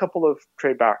read a couple of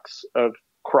trade backs of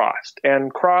Crossed,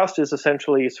 and Crossed is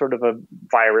essentially sort of a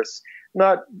virus,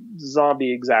 not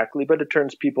zombie exactly, but it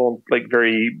turns people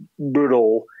very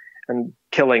brutal and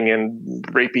killing and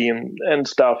rapey and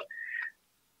stuff.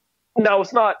 Now,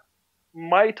 it's not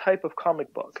my type of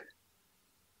comic book,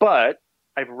 but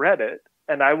I've read it,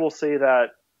 and I will say that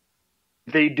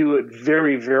they do it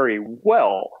very, very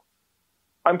well.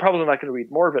 I'm probably not going to read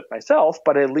more of it myself,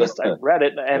 but at least I've read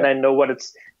it, and I know what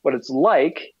it's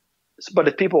like. But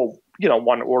if people,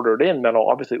 want to order it in, then I'll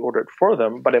obviously order it for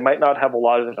them, but I might not have a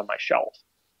lot of it on my shelf.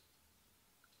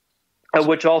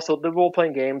 Which also, the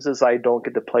role-playing games is I don't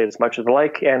get to play as much as I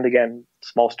like, and again,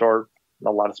 small store,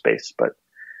 not a lot of space, but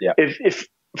yeah. If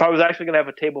I was actually going to have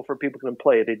a table for people to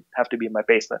play, they'd have to be in my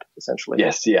basement, essentially.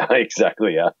 Yes, yeah,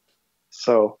 exactly, yeah.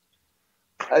 So,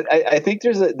 I think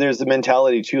there's a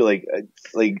mentality too, like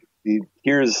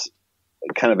here's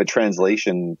kind of a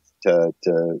translation to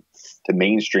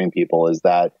mainstream people, is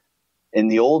that in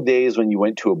the old days when you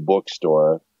went to a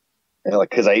bookstore,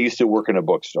 because I used to work in a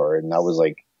bookstore, and that was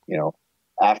like,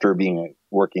 after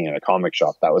working in a comic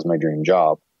shop, that was my dream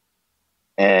job.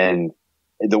 And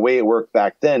the way it worked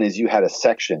back then is you had a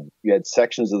section. You had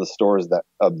sections of the stores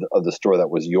of the store that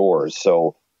was yours.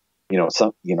 So,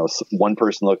 one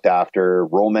person looked after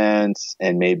romance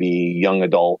and maybe young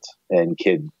adult and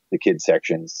the kid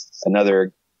sections.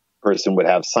 Another person would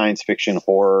have science fiction,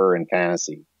 horror, and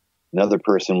fantasy. Another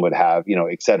person would have,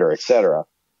 et cetera, et cetera.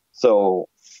 So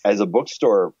as a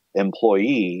bookstore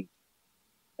employee,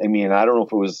 I mean, I don't know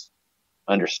if it was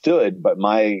understood, but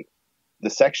the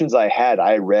sections I had,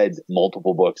 I read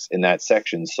multiple books in that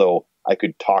section, so I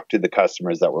could talk to the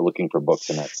customers that were looking for books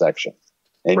in that section.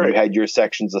 And You had your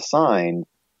sections assigned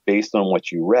based on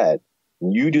what you read.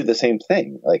 And you do the same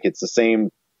thing. Like, it's the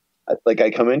same. Like, I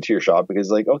come into your shop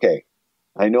because, like, okay,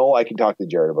 I know I can talk to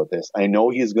Jarett about this. I know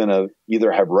he's going to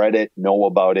either have read it, know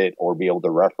about it, or be able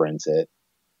to reference it.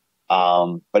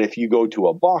 But if you go to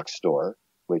a box store,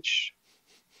 which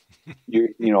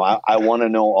I want to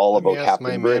know all about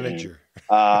Captain Britain.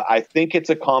 I think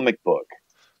it's a comic book.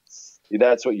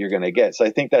 That's what you're going to get. So I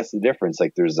think that's the difference.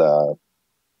 Like, there's a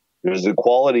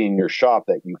quality in your shop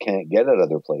that you can't get at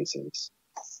other places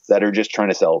that are just trying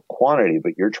to sell quantity,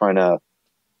 but you're trying to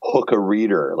hook a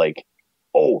reader. Like,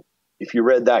 oh, if you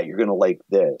read that, you're going to like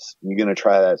this. You're going to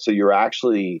try that. So you're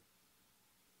actually,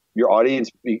 your audience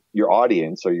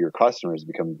or your customers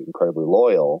become incredibly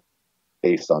loyal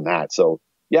based on that. So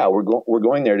yeah, we're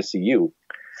going there to see you.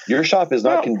 Your shop is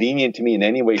not convenient to me in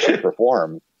any way, shape, or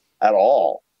form at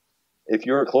all. If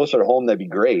you're closer to home, that'd be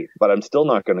great, but I'm still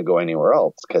not going to go anywhere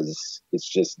else because it's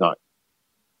just not.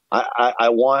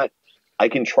 I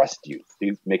can trust you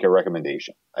to make a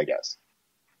recommendation, I guess.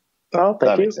 Oh,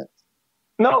 thank you. Makes sense.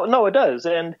 No, it does.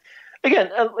 And again,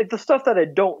 like the stuff that I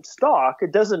don't stock,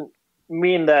 it doesn't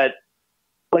mean that,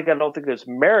 like, I don't think there's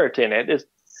merit in it.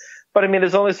 But I mean,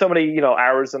 there's only so many,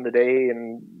 hours in the day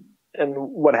and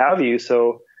what have you.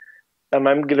 So I'm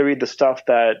going to read the stuff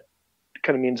that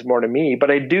kind of means more to me,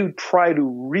 but I do try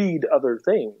to read other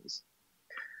things.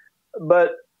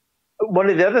 But one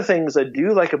of the other things I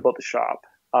do like about the shop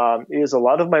is a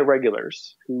lot of my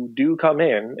regulars who do come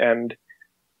in. And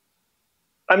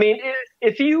I mean,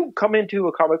 if you come into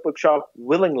a comic book shop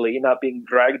willingly, not being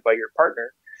dragged by your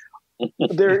partner,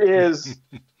 there is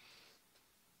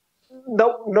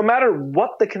no matter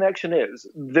what the connection is,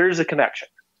 there's a connection.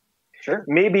 Sure.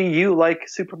 Maybe you like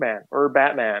Superman or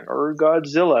Batman or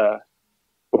Godzilla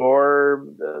or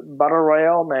Battle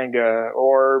Royale manga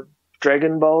or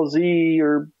Dragon Ball Z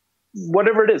or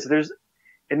whatever it is. There's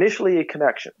initially a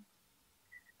connection.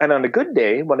 And on a good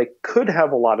day, when I could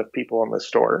have a lot of people in the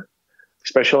store,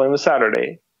 especially on the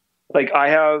Saturday, like I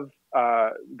have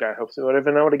guy hopes to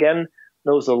whatever know it again,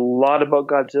 knows a lot about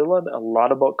Godzilla and a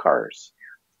lot about cars.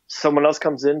 Someone else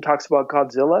comes in, talks about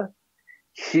Godzilla.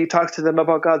 He talks to them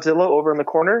about Godzilla over in the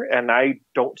corner, and I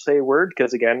don't say a word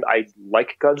because, again, I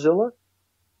like Godzilla.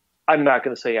 I'm not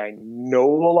going to say I know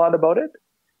a lot about it,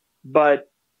 but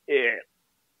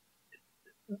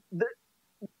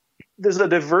there's a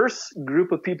diverse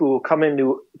group of people who come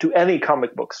into any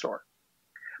comic book store,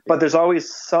 but there's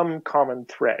always some common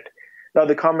thread. Now,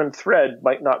 the common thread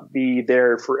might not be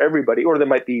there for everybody, or there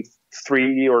might be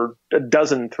 3 or a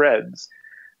dozen threads,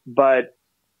 but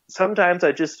sometimes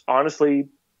I just honestly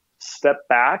step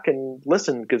back and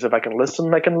listen, because if I can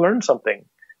listen, I can learn something.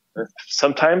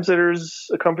 Sometimes there's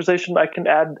a conversation I can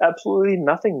add absolutely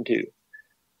nothing to,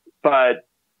 but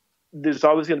there's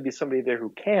always going to be somebody there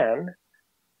who can,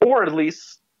 or at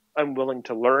least I'm willing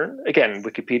to learn. Again,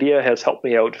 Wikipedia has helped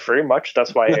me out very much.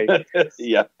 That's why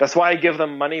that's why I give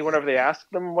them money whenever they ask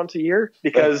them once a year,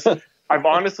 because I've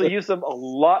honestly used them a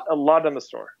lot in the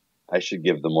store. I should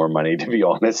give them more money, to be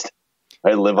honest.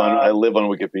 I live on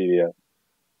Wikipedia.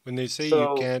 When they say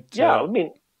you can't, I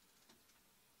mean,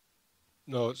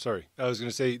 no, sorry, I was going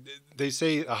to say they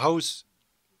say a house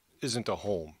isn't a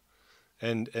home,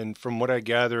 and from what I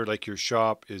gather, like your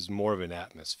shop is more of an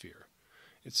atmosphere.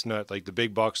 It's not like the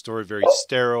big box store, very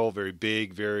sterile, very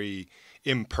big, very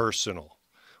impersonal.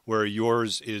 Where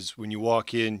yours is, when you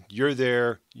walk in, you're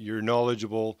there, you're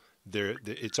knowledgeable.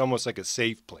 It's almost like a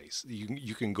safe place.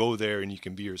 You can go there and you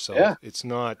can be yourself. Yeah. It's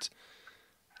not.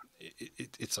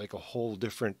 It's like a whole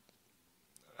different.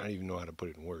 I don't even know how to put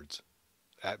it in words.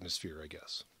 Atmosphere, I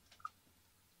guess.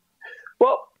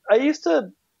 Well, I used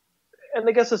to, and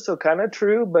I guess it's still kind of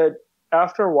true, but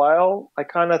after a while, I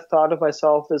kind of thought of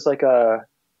myself as like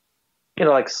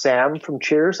like Sam from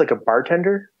Cheers, like a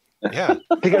bartender. Yeah.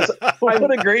 Because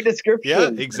what a great description. Yeah,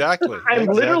 exactly. I'm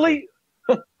literally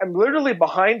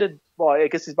behind I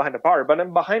guess he's behind a bar, but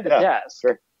I'm behind a desk.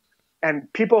 Sure.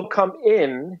 And people come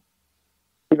in,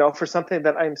 for something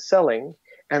that I'm selling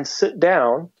and sit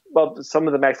down. Well, some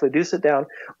of them actually do sit down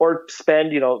or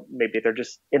spend, maybe they're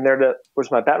just in there to, where's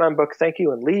my Batman book? Thank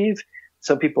you, and leave.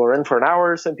 Some people are in for an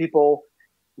hour. Some people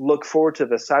look forward to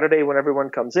the Saturday when everyone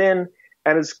comes in,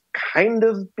 and it's kind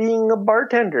of being a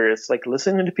bartender. It's like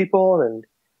listening to people and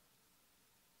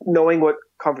knowing what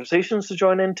conversations to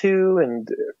join into. And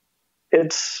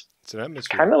it's an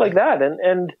atmosphere. Kind of like that.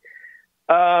 And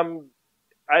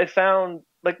I found,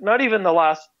 like, not even the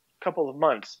last couple of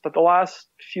months, but the last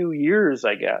few years,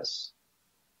 I guess,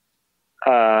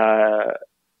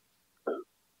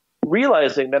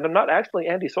 realizing that I'm not actually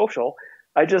antisocial.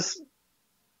 I just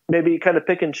maybe kind of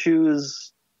pick and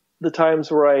choose the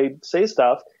times where I say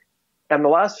stuff. And the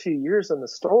last few years in the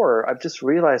store, I've just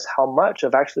realized how much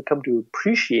I've actually come to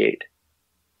appreciate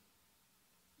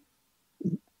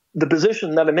the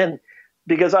position that I'm in,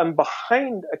 because I'm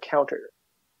behind a counter.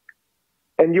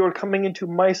 And you're coming into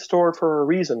my store for a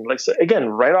reason. Like, so again,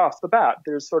 right off the bat,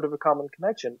 there's sort of a common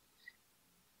connection.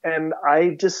 And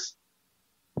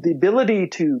the ability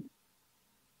to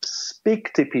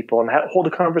speak to people and hold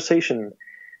a conversation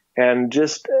and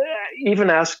just even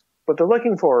ask what they're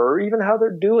looking for or even how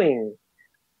they're doing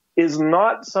is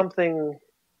not something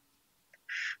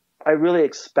I really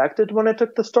expected when I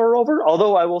took the store over.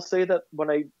 Although I will say that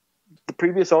the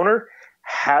previous owner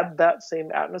had that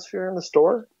same atmosphere in the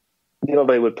store.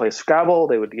 They would play Scrabble,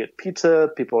 they would get pizza,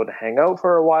 people would hang out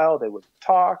for a while, they would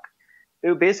talk. They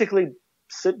would basically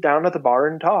sit down at the bar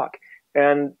and talk.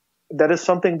 And that is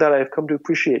something that I've come to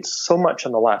appreciate so much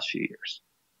in the last few years,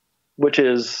 which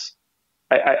is,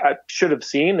 I should have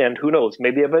seen, and who knows,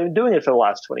 maybe I've been doing it for the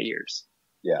last 20 years.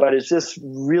 Yeah. But it's just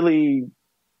really,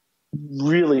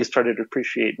 really started to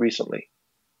appreciate recently.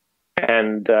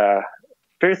 And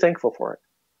very thankful for it.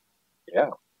 Yeah.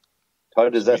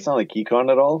 Todd, does that sound like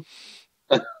Keycon at all?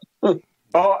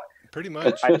 Oh, pretty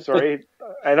much. I'm sorry.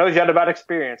 I know you've had a bad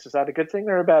experience. Is that a good thing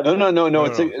or a bad thing?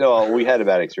 No. We had a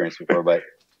bad experience before, but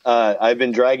I've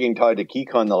been dragging Todd to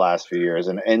Keycon the last few years,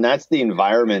 and that's the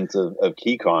environment of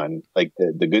Keycon. Like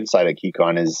the good side of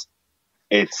Keycon is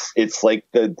it's like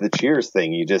the Cheers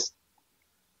thing. You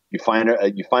find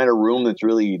a room that's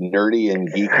really nerdy and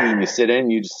geeky, and you sit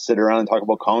in, you just sit around and talk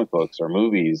about comic books or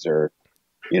movies or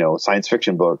science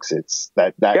fiction books. It's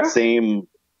same.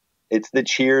 It's the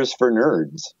Cheers for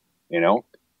nerds.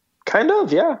 Kind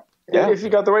of, yeah. If you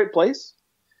got the right place.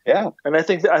 Yeah. And I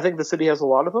think the city has a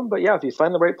lot of them, but yeah, if you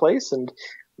find the right place, and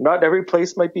not every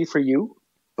place might be for you,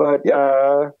 but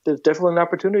there's definitely an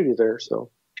opportunity there. So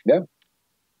yeah.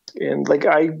 And like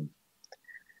I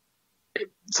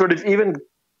sort of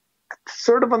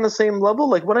on the same level,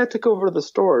 like when I took over the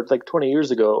store like 20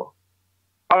 years ago,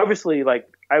 obviously like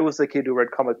I was the kid who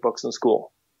read comic books in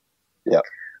school. Yeah.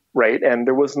 Right. And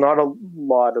there was not a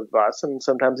lot of us, and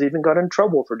sometimes even got in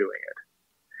trouble for doing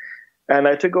it. And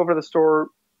I took over the store,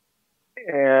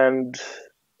 and,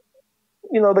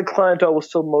 the clientele was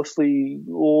still mostly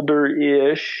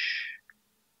older-ish.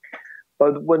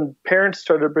 But when parents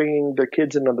started bringing their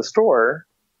kids into the store,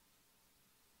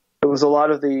 there was a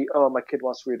lot of my kid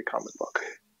wants to read a comic book.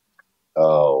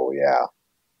 Oh, yeah.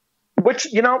 Which,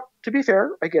 to be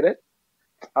fair, I get it.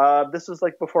 This is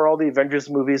like before all the Avengers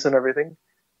movies and everything.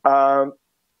 But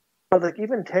like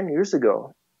even 10 years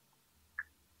ago,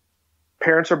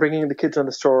 parents are bringing the kids in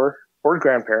the store, or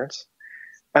grandparents,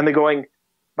 and they're going,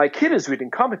 my kid is reading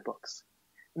comic books.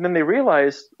 And then they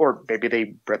realize, or maybe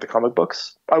they read the comic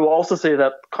books. I will also say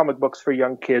that comic books for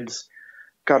young kids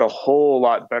got a whole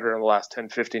lot better in the last 10,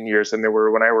 15 years than they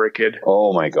were when I were a kid.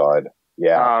 Oh my God.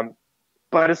 Yeah.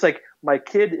 But it's like, my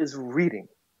kid is reading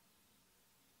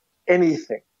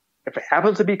anything. If it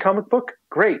happens to be a comic book,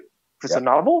 great. If it's a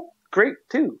novel, great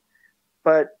too.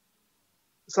 But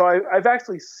so I've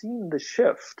actually seen the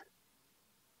shift,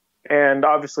 and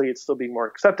obviously it's still being more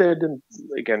accepted, and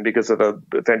again because of the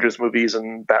Avengers movies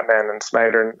and Batman and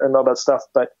Snyder and all that stuff.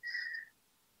 But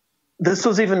this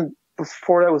was even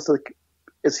before that was like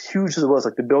as huge as it was,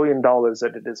 like the $1 billion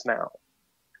that it is now.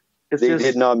 They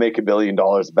did not make $1 billion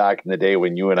back in the day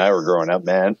when you and I were growing up,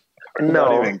 man. No,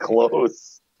 not even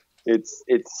close. It's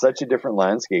such a different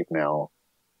landscape now.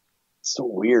 It's so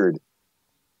weird.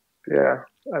 Yeah.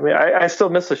 I mean, I still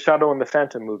miss the Shadow and the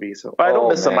Phantom movie, so I don't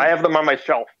miss them. I have them on my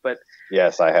shelf, but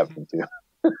yes, I have them too.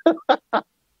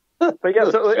 But yeah,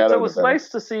 so it was nice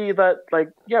to see that, like,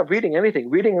 reading anything,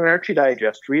 reading an Archie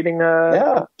Digest, reading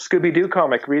a Scooby-Doo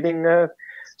comic, reading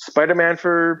Spider-Man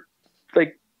for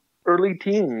like early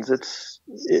teens. It's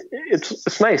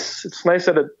nice. It's nice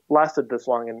that it lasted this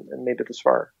long and made it this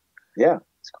far. Yeah,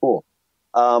 it's cool.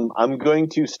 I'm going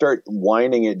to start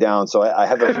winding it down. So I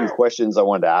have a few questions I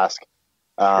wanted to ask.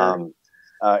 Sure.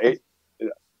 I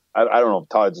don't know if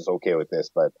Todd's is okay with this,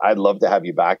 but I'd love to have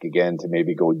you back again to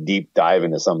maybe go deep dive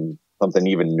into something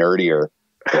even nerdier,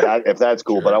 if that's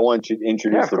cool. Sure. But I want you to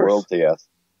introduce the world to you.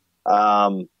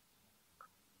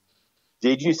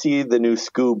 Did you see the new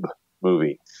Scoob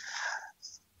movie?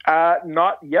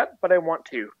 Not yet, but I want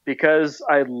to because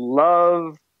I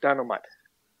love Dynamite.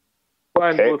 Well,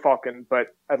 I'm Blue Falcon, but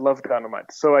I love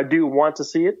Dynamite. So I do want to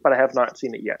see it, but I have not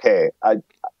seen it yet. Okay,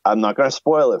 I'm not going to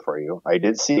spoil it for you. I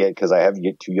did see it because I have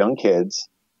two young kids,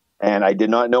 and I did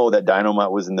not know that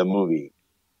Dynamite was in the movie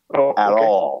at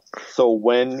all. So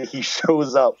when he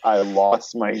shows up, I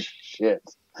lost my shit.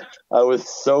 I was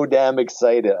so damn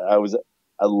excited. I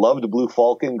loved Blue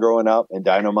Falcon growing up and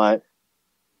Dynamite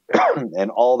and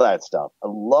all that stuff. I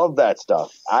love that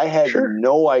stuff. I had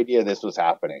no idea this was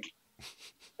happening.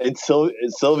 And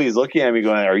Sylvie's looking at me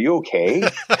going, "Are you okay?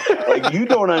 Like, you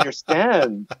don't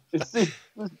understand.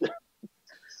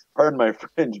 Pardon my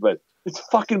French, but it's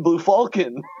fucking Blue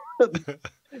Falcon."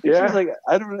 Yeah. She's like,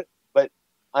 "I don't know." But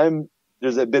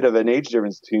there's a bit of an age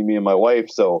difference between me and my wife.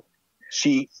 So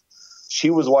she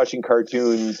was watching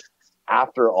cartoons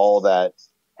after all that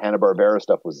Hanna Barbera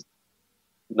stuff was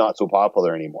not so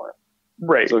popular anymore.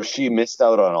 Right. So she missed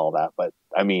out on all that. But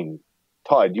I mean,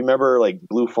 Todd, do you remember like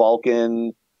Blue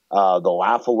Falcon, the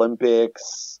Laugh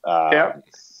Olympics,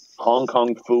 Hong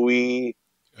Kong Phooey?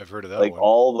 I've heard of that. Like one.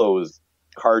 All those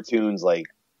cartoons. Like,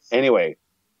 anyway,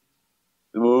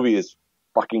 the movie is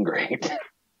fucking great.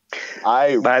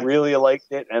 I really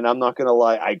liked it, and I'm not gonna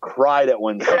lie, I cried at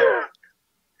one time.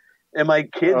 And my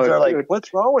kids are like,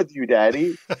 "What's wrong with you,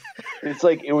 Daddy?" It's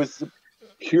like it was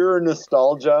pure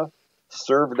nostalgia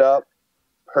served up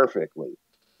perfectly.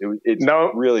 It's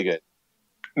really good.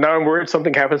 Now I'm worried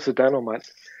something happens to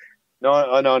Dynamite. No.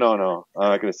 I'm not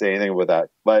going to say anything about that.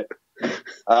 But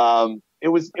it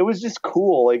was just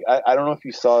cool. Like I don't know if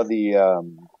you saw the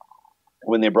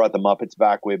when they brought the Muppets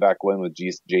back way back when with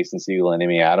Jason Segel and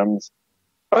Amy Adams.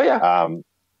 Oh yeah.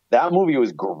 That movie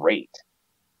was great.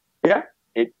 Yeah.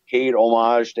 It paid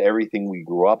homage to everything we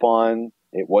grew up on.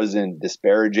 It wasn't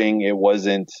disparaging. It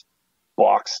wasn't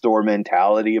box store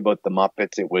mentality about the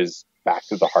Muppets. It was back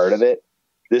to the heart of it.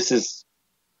 This is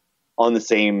on the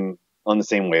same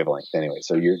wavelength anyway.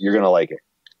 So you're going to like it.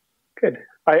 Good.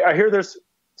 I hear there's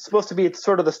supposed to be, it's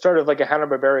sort of the start of like a Hanna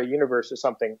Barbera universe or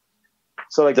something.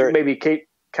 So like maybe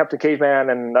Captain Caveman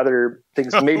and other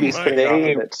things maybe spinning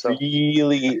off of it. So.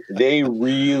 They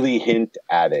really hint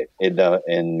at it in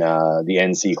the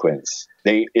end sequence.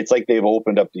 It's like they've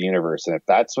opened up the universe, and if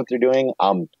that's what they're doing,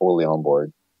 I'm totally on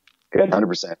board. Good.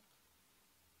 100%.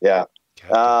 Yeah.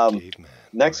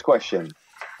 Next question.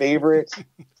 Favorite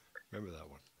remember that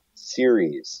one.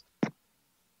 Series.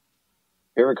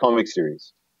 Favorite comic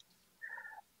series.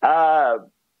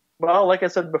 Well, like I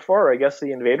said before, I guess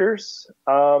the Invaders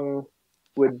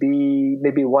would be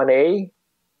maybe 1A.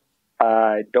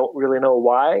 I don't really know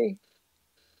why.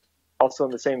 Also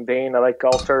in the same vein, I like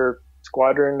All-Star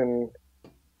Squadron, and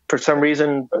for some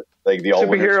reason, like the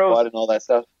All-Winter Squad and all that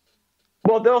stuff.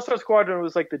 Well, the All-Star Squadron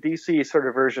was like the DC sort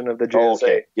of version of the JSA. Oh,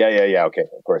 okay. Yeah. Okay,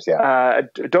 of course, yeah. I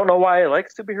don't know why I like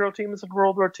superhero teams in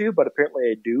World War II, but apparently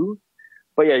I do.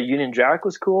 But yeah, Union Jack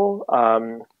was cool.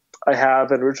 I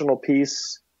have an original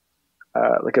piece,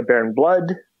 like a Baron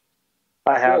Blood.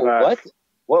 I have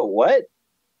what?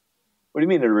 What do you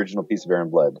mean an original piece of Baron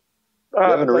Blood? You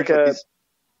have an original piece?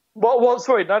 Well,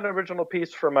 sorry, not an original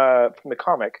piece from the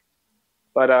comic,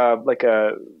 but like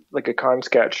a con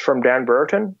sketch from Dan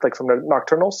Brereton, like from the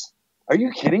Nocturnals. Are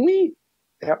you kidding me?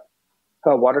 Yep.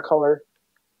 Watercolor.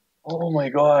 Oh my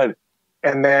god!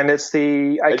 And then it's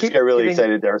the I just get really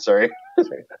excited there. Sorry.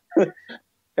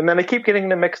 And then I keep getting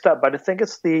them mixed up, but I think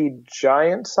it's the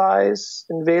giant size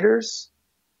Invaders.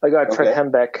 I got Fred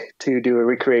Hembeck to do a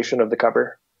recreation of the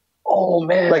cover. Oh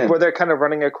man! Like where they're kind of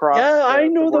running across. Yeah, I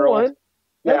know the one.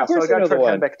 Yeah, so I got Fred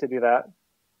Hembeck to do that.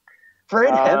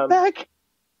 Fred Hembeck?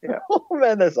 Yeah. Oh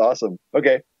man, that's awesome.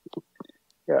 Okay.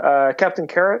 Yeah, Captain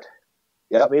Carrot.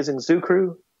 Yep. Amazing Zoo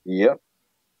Crew. Yep.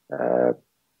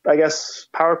 I guess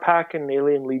Power Pack and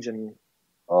Alien Legion.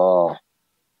 Oh,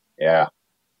 yeah.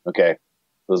 Okay.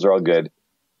 Those are all good.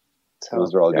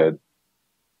 Those are all good.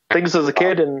 Things as a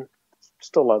kid and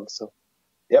still love, so.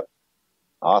 Yep.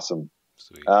 Awesome.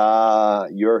 Sweet.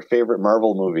 Your favorite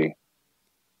Marvel movie?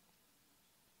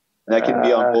 And that could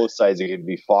be on both sides. It could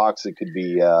be Fox. It could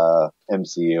be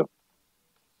MCU.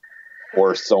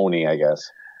 Or Sony, I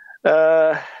guess.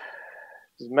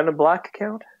 Does Men in Black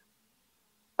count?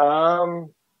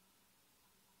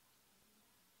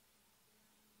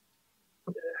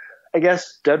 I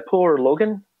guess Deadpool or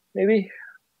Logan, maybe.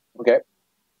 Okay.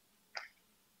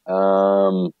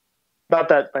 Not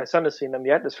that my son has seen them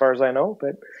yet, as far as I know,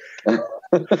 but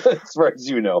as far as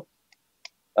you know.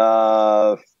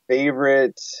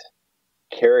 Favorite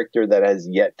character that has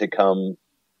yet to come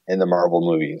in the Marvel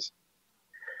movies?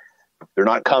 They're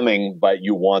not coming, but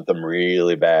you want them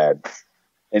really bad.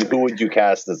 And who would you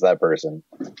cast as that person?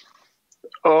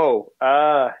 Well,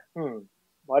 I don't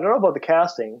know about the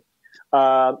casting.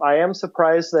 I am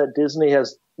surprised that Disney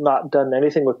has not done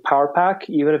anything with Power Pack,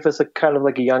 even if it's a kind of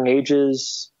like a young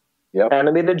ages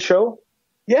animated show.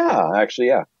 Yeah, actually,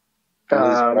 yeah. I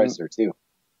was surprised there too.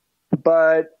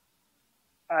 But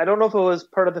I don't know if it was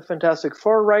part of the Fantastic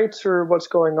Four rights or what's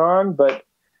going on, but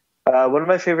one of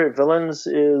my favorite villains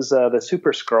is the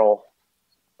Super-Skrull.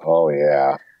 Oh,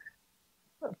 yeah.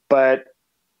 But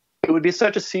it would be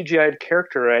such a CGI'd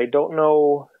character. I don't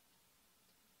know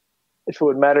if it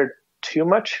would matter too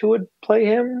much who would play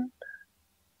him.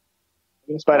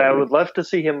 But I would love to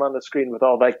see him on the screen with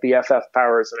all like the FF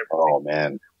powers and everything. Oh,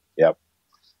 man. Yep.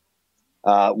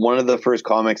 One of the first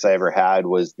comics I ever had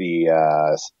was the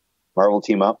Marvel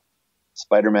Team Up,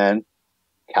 Spider-Man,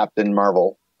 Captain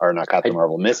Marvel, or not Captain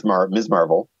Marvel, Ms.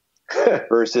 Marvel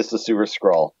versus the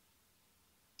Super-Skrull.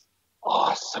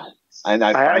 Awesome. And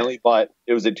I finally bought,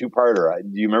 it was a two-parter.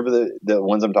 Do you remember the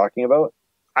ones I'm talking about?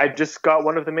 I just got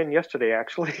one of them in yesterday,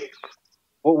 actually.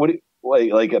 What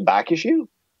like a back issue?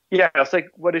 Yeah, it's like,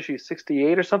 what issue,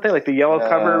 68 or something? Like the yellow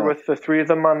cover with the three of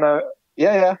them on the...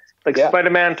 Yeah. Like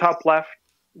Spider-Man top left,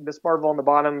 Ms. Marvel on the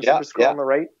bottom, Super-Skrull on the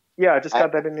right. Yeah, I just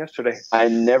got that in yesterday. I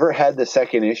never had the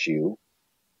second issue.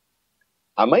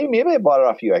 Maybe I bought it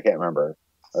off you. I can't remember.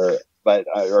 Or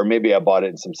maybe I bought it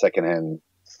in some secondhand,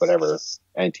 whatever,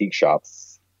 antique shop.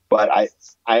 But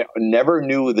I never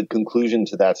knew the conclusion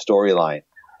to that storyline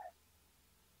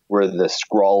where the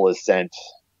Skrull is sent.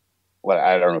 Well,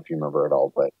 I don't know if you remember it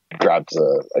all, but grabs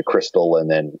a crystal and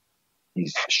then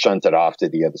he shunts it off to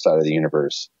the other side of the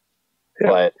universe. Yeah.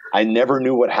 But I never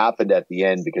knew what happened at the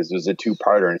end because it was a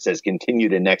two-parter and it says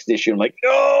continued in next issue. I'm like,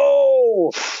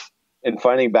 no! And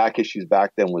finding back issues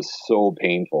back then was so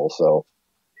painful. So,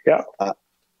 yeah.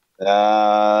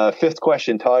 Fifth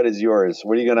question, Todd, is yours.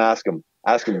 What are you going to ask him?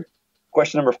 Ask him.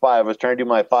 Question number 5. I was trying to do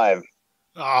my 5.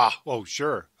 Oh,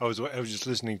 sure. I was just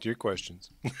listening to your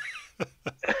questions.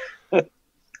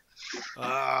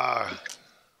 I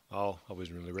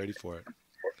wasn't really ready for it.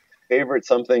 Favorite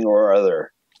something or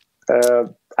other?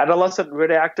 Adolescent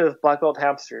radioactive black belt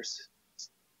hamsters.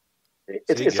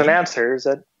 It's an answer.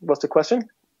 What's the question?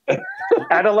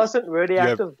 Adolescent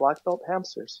radioactive black belt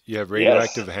hamsters. You have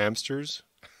radioactive hamsters?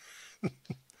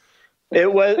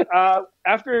 It was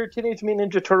after Teenage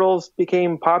Mutant Ninja Turtles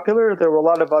became popular, there were a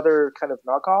lot of other kind of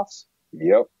knockoffs.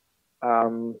 Yep.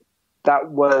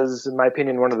 That was, in my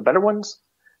opinion, one of the better ones.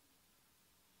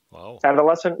 Wow.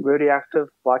 Adolescent radioactive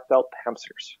black belt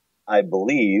hamsters. I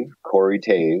believe Corey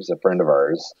Taves, a friend of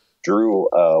ours, drew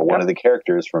one of the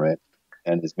characters from it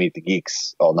and his Meet the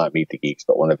Geeks. Well, not Meet the Geeks,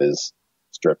 but one of his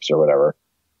strips or whatever.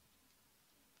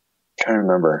 I'm trying to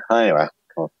remember.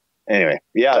 Anyway,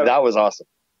 that was awesome.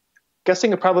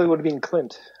 Guessing it probably would have been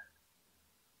Clint.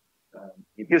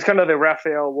 He was kind of the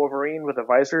Raphael Wolverine with a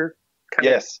visor kind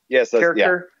of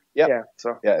character. Yeah,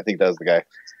 I think that was the guy.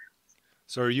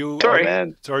 So are you?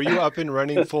 Sorry. So are you up and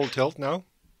running full tilt now?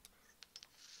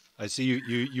 I see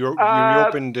you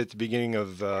opened at the beginning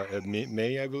of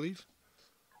May, I believe.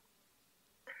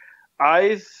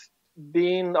 I've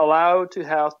been allowed to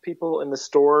have people in the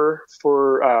store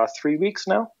for 3 weeks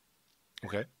now.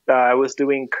 Okay. I was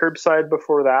doing curbside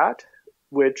before that,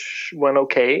 which went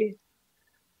okay.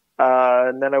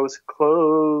 And then I was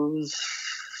closed,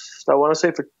 I want to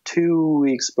say, for 2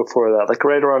 weeks before that, like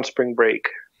right around spring break.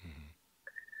 Mm-hmm.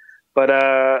 But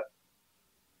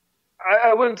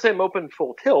I wouldn't say I'm open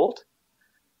full tilt,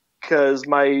 because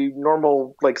my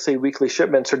normal, like, say, weekly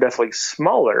shipments are definitely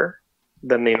smaller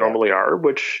than they normally are,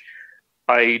 which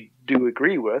I do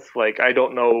agree with. Like, I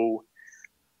don't know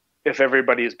if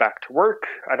everybody is back to work.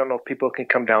 I don't know if people can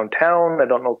come downtown. I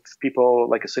don't know if people,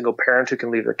 like a single parent who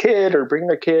can leave their kid or bring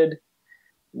their kid.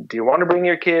 Do you want to bring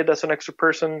your kid? That's an extra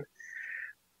person.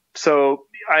 So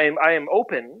I am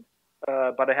open,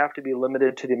 but I have to be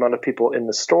limited to the amount of people in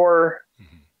the store.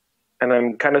 Mm-hmm. And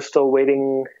I'm kind of still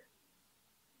waiting.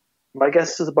 My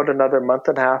guess is about another month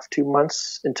and a half, 2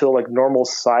 months until like normal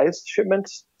size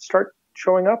shipments start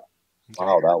showing up.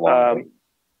 Wow, that long.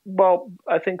 Well,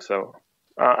 I think so.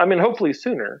 I mean, hopefully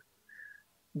sooner,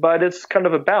 but it's kind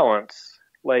of a balance.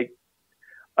 Like,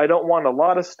 I don't want a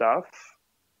lot of stuff,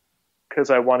 because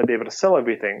I want to be able to sell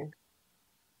everything.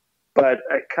 But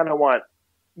I kind of want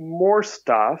more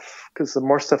stuff because the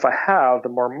more stuff I have, the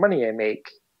more money I make.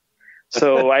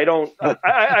 So I don't,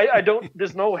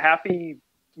 there's no happy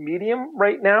medium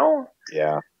right now.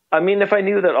 Yeah. I mean, if I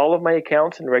knew that all of my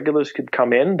accounts and regulars could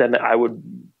come in, then I would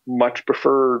much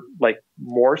prefer like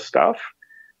more stuff.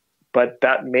 But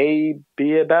that may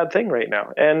be a bad thing right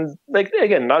now. And like,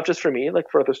 again, not just for me, like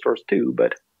for other stores too,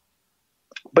 but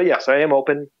yes, I am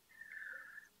open.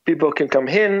 People can come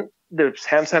in. There's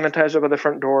hand sanitizer by the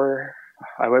front door.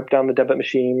 I wipe down the debit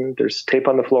machine. There's tape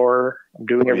on the floor. I'm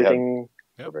doing everything.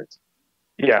 Yep.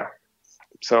 Yeah.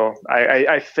 So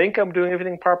I think I'm doing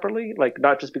everything properly, like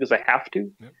not just because I have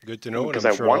to. Yep. Good to know. Because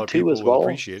and I'm sure I want a lot of to people as well. will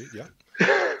appreciate it. Yeah.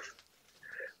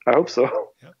 I hope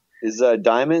so. Yeah. Is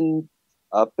Diamond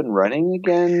up and running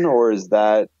again, or is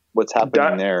that what's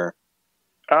happening there?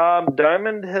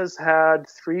 Diamond has had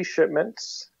 3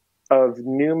 shipments of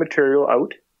new material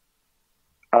out.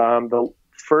 The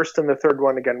first and the third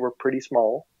one, again, were pretty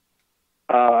small.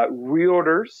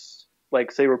 Reorders,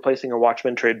 like say replacing a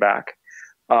Watchman trade back,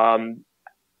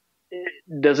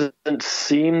 it doesn't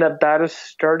seem that has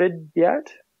started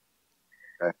yet.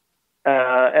 Okay.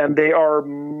 And they are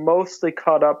mostly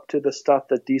caught up to the stuff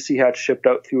that DC had shipped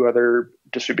out through other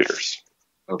distributors.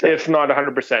 Okay. If not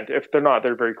 100%. If they're not,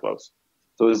 they're very close.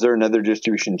 So is there another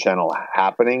distribution channel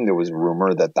happening? There was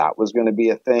rumor that was going to be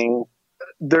a thing.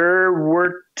 There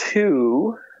were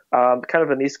 2, kind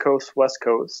of an East Coast, West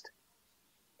Coast.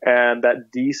 And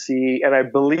that DC, and I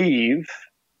believe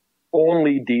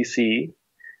only DC,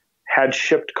 had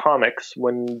shipped comics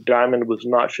when Diamond was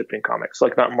not shipping comics.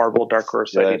 Like not Marvel, Dark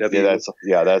Horse, IDW.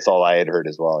 That's all I had heard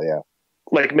as well, yeah.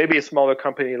 Like maybe a smaller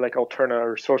company like Alterna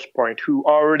or SourcePoint who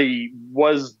already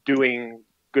was doing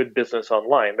good business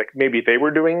online. Like maybe they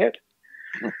were doing it.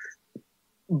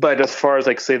 But as far as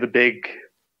like say the big,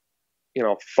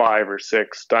 5 or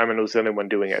 6, Diamond was the only one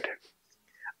doing it.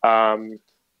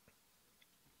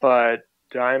 But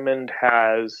Diamond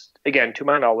has, again, to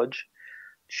my knowledge,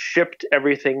 shipped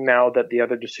everything now that the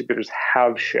other distributors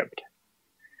have shipped.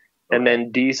 Okay. And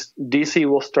then DC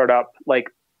will start up like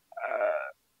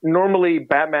normally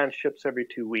Batman ships every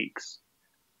 2 weeks.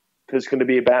 There's going to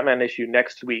be a Batman issue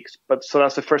next week, so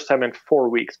that's the first time in 4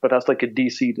 weeks. But that's like a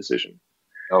DC decision.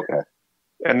 Okay.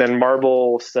 And then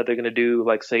Marvel said they're going to do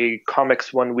like say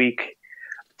comics 1 week,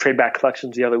 trade back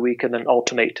collections the other week, and then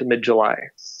alternate to mid-July.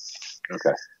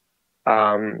 Okay.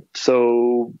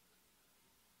 So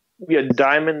yeah,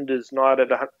 Diamond is not at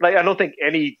like I don't think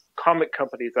any comic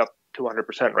company is up to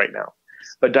 100% right now,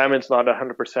 but Diamond's not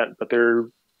 100%, but they're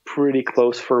pretty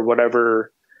close for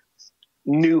whatever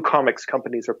new comics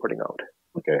companies are putting out.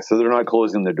 Okay, so they're not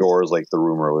closing the doors like the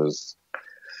rumor was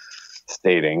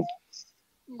stating.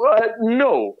 But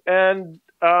no, and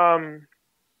the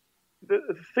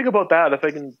thing about that, if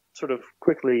I can sort of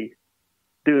quickly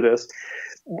do this,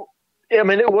 I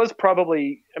mean, it was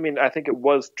probably, I think it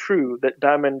was true that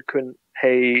Diamond couldn't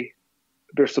pay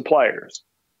their suppliers.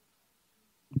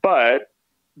 But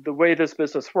the way this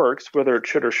business works, whether it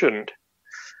should or shouldn't,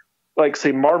 like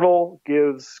say Marvel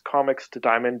gives comics to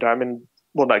Diamond,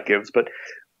 well not gives, but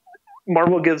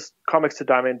Marvel gives comics to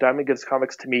Diamond gives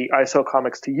comics to me, I sell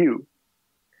comics to you.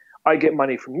 I get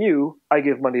money from you, I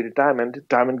give money to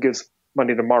Diamond gives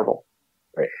money to Marvel.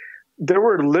 Right. There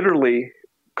were literally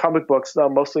comic books, now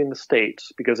mostly in the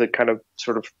States, because it kind of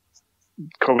sort of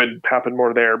COVID happened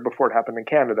more there before it happened in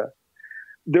Canada.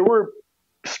 There were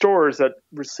stores that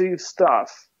received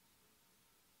stuff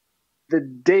the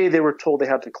day they were told they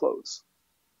had to close.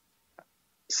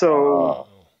 So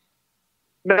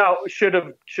now should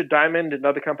Diamond and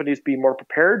other companies be more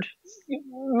prepared?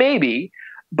 Maybe,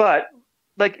 but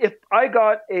like if I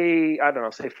got a, I don't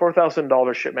know, say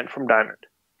 $4,000 shipment from Diamond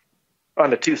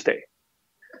on a Tuesday,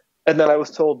 and then I was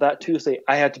told that Tuesday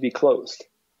I had to be closed.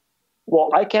 Well,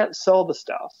 I can't sell the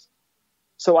stuff,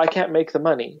 so I can't make the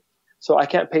money. So I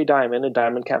can't pay Diamond, and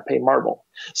Diamond can't pay Marvel.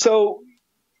 So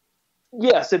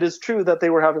yes, it is true that they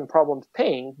were having problems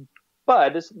paying,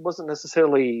 but it wasn't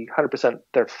necessarily 100%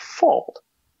 their fault.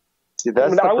 See,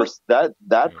 that's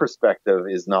that perspective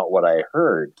is not what I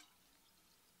heard,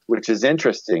 which is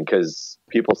interesting because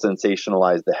people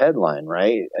sensationalize the headline,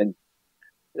 right? And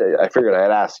I figured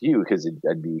I'd ask you because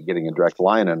I'd be getting a direct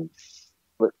line on,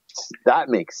 but that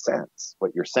makes sense,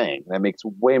 what you're saying. That makes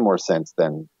way more sense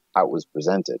than how it was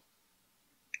presented.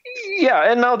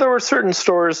 Yeah, and now there were certain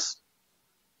stores,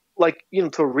 like,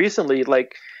 until recently,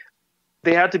 like,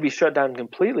 they had to be shut down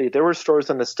completely. There were stores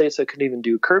in the States that couldn't even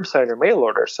do curbside or mail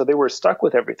order, so they were stuck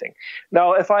with everything.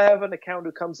 Now, if I have an account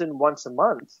who comes in once a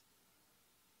month,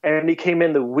 and he came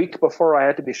in the week before I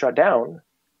had to be shut down,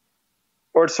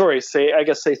 or sorry,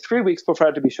 say 3 weeks before I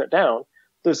had to be shut down,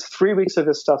 there's 3 weeks of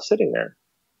his stuff sitting there.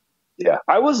 Yeah.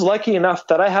 I was lucky enough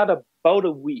that I had about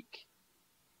a week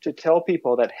to tell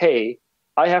people that, hey,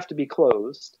 I have to be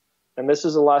closed, and this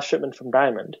is the last shipment from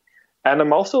Diamond. And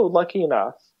I'm also lucky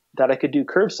enough that I could do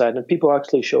curbside, and people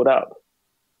actually showed up.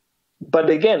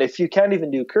 But again, if you can't even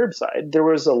do curbside, there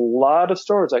was a lot of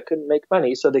stores that couldn't make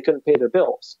money, so they couldn't pay their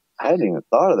bills. I hadn't even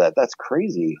thought of that. That's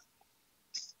crazy.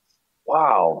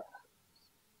 Wow.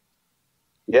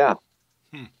 Yeah.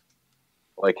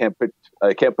 Well, I can't put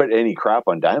any crap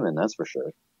on Diamond, that's for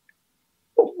sure.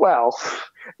 Well,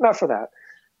 not for that.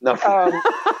 No.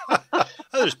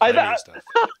 There's plenty of stuff.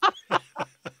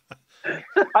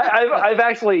 I've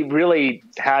actually really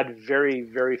had very,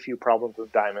 very few problems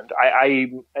with Diamond.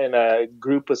 I'm in a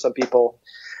group with some people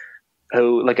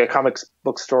who, like a comics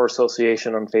book store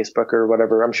association on Facebook or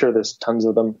whatever. I'm sure there's tons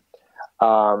of them.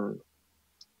 And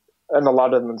a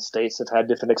lot of them in the States have had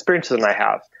different experiences than I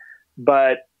have.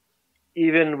 But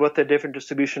even with the different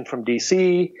distribution from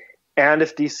DC, and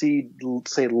if DC,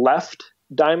 say, left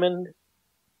Diamond,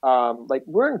 like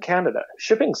we're in Canada,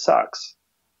 shipping sucks.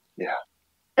 Yeah.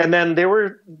 And then they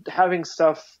were having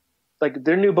stuff like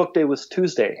their new book day was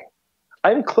Tuesday.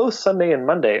 I'm closed Sunday and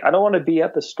Monday. I don't want to be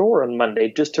at the store on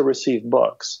Monday just to receive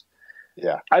books.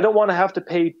 Yeah. I don't want to have to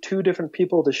pay 2 different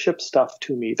people to ship stuff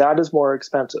to me. That is more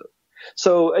expensive.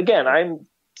 So again,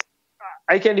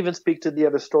 I can't even speak to the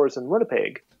other stores in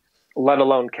Winnipeg, let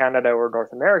alone Canada or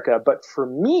North America. But for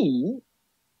me,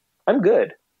 I'm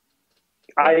good.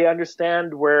 I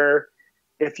understand where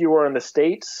if you were in the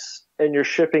States and your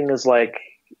shipping is like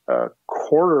a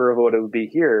quarter of what it would be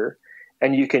here,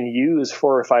 and you can use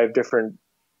 4 or 5 different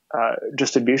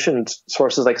distribution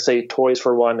sources, like say toys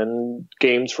for one and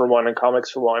games for one and comics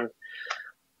for one.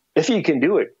 If you can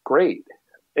do it, great.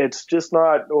 It's just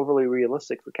not overly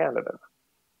realistic for Canada.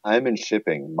 I'm in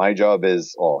shipping. My job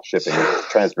is shipping,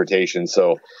 transportation.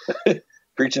 So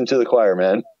preaching to the choir,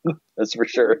 man. That's for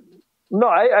sure. No,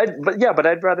 but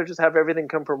I'd rather just have everything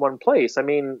come from one place. I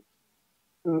mean,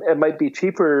 it might be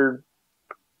cheaper,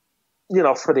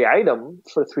 for the item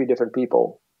for 3 different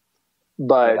people.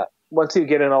 But once you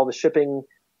get in all the shipping,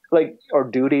 or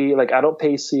duty, I don't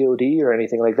pay COD or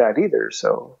anything like that either.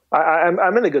 So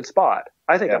I'm in a good spot.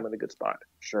 I think I'm in a good spot.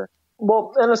 Sure.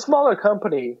 Well, in a smaller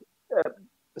company,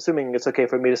 assuming it's okay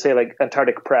for me to say like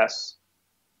Antarctic Press,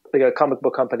 like a comic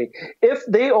book company, if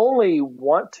they only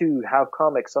want to have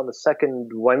comics on the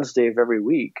second Wednesday of every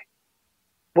week,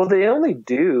 well, they only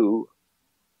do,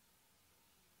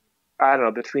 I don't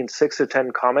know, between 6 or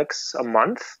 10 comics a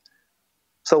month.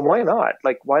 So why not?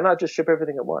 Why not just ship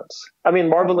everything at once? I mean,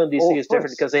 Marvel and DC is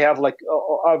different because they have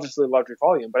obviously a larger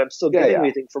volume, but I'm still getting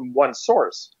everything from one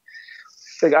source.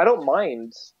 I don't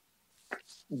mind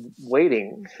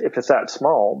waiting if it's that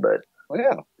small, but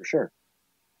for sure.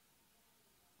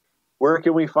 Where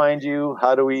can we find you?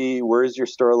 Where's your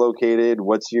store located?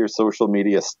 What's your social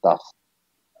media stuff?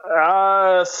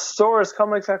 Store is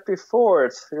Comic Factory 4.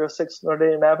 It's 306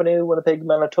 Notre Avenue, Winnipeg,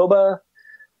 Manitoba.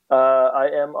 I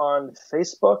am on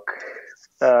Facebook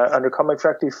under Comic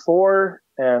Factory 4,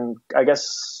 and I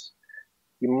guess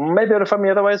you might be able to find me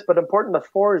otherwise, but important, the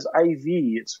 4 is IV.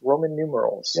 It's Roman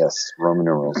numerals. Yes, Roman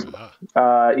numerals.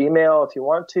 Email, if you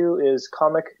want to, is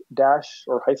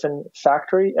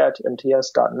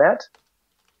comic-factory@mts.net.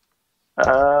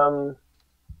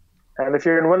 And if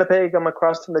you're in Winnipeg, I'm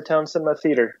across from the Town Cinema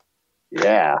Theater.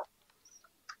 Yeah.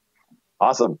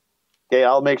 Awesome. Okay,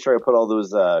 I'll make sure I put all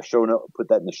those put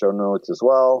that in the show notes as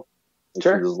well.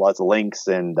 Sure. There's lots of links,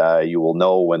 and you will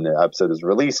know when the episode is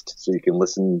released, so you can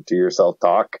listen to yourself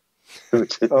talk.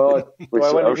 Which I'm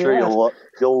sure you'll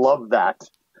love that.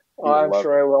 I'm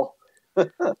sure I will.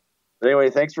 Anyway,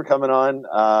 thanks for coming on.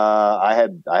 I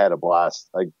had a blast.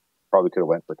 I probably could have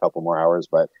went for a couple more hours,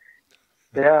 but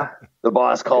the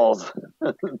boss calls.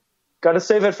 Got to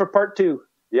save it for part 2.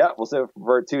 Yeah, we'll save it for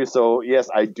part 2. So yes,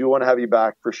 I do want to have you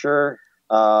back for sure.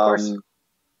 Of course.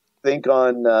 Think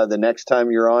on the next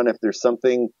time you're on, if there's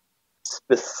something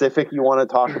specific you want to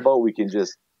talk about, we can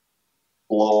just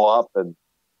blow up and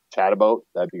chat about.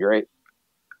 That'd be great.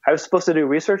 I was supposed to do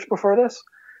research before this?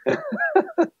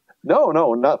 No,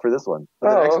 not for this one.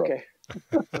 Okay.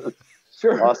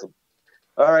 Sure. Awesome.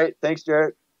 All right. Thanks,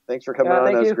 Jarett. Thanks for coming on.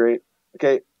 That was great.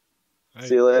 Okay. Right.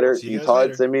 See you later. Todd,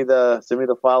 later. Send me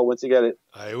the file once you get it.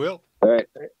 I will. All right.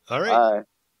 All right. Bye.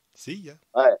 See ya.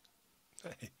 Bye.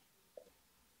 Bye.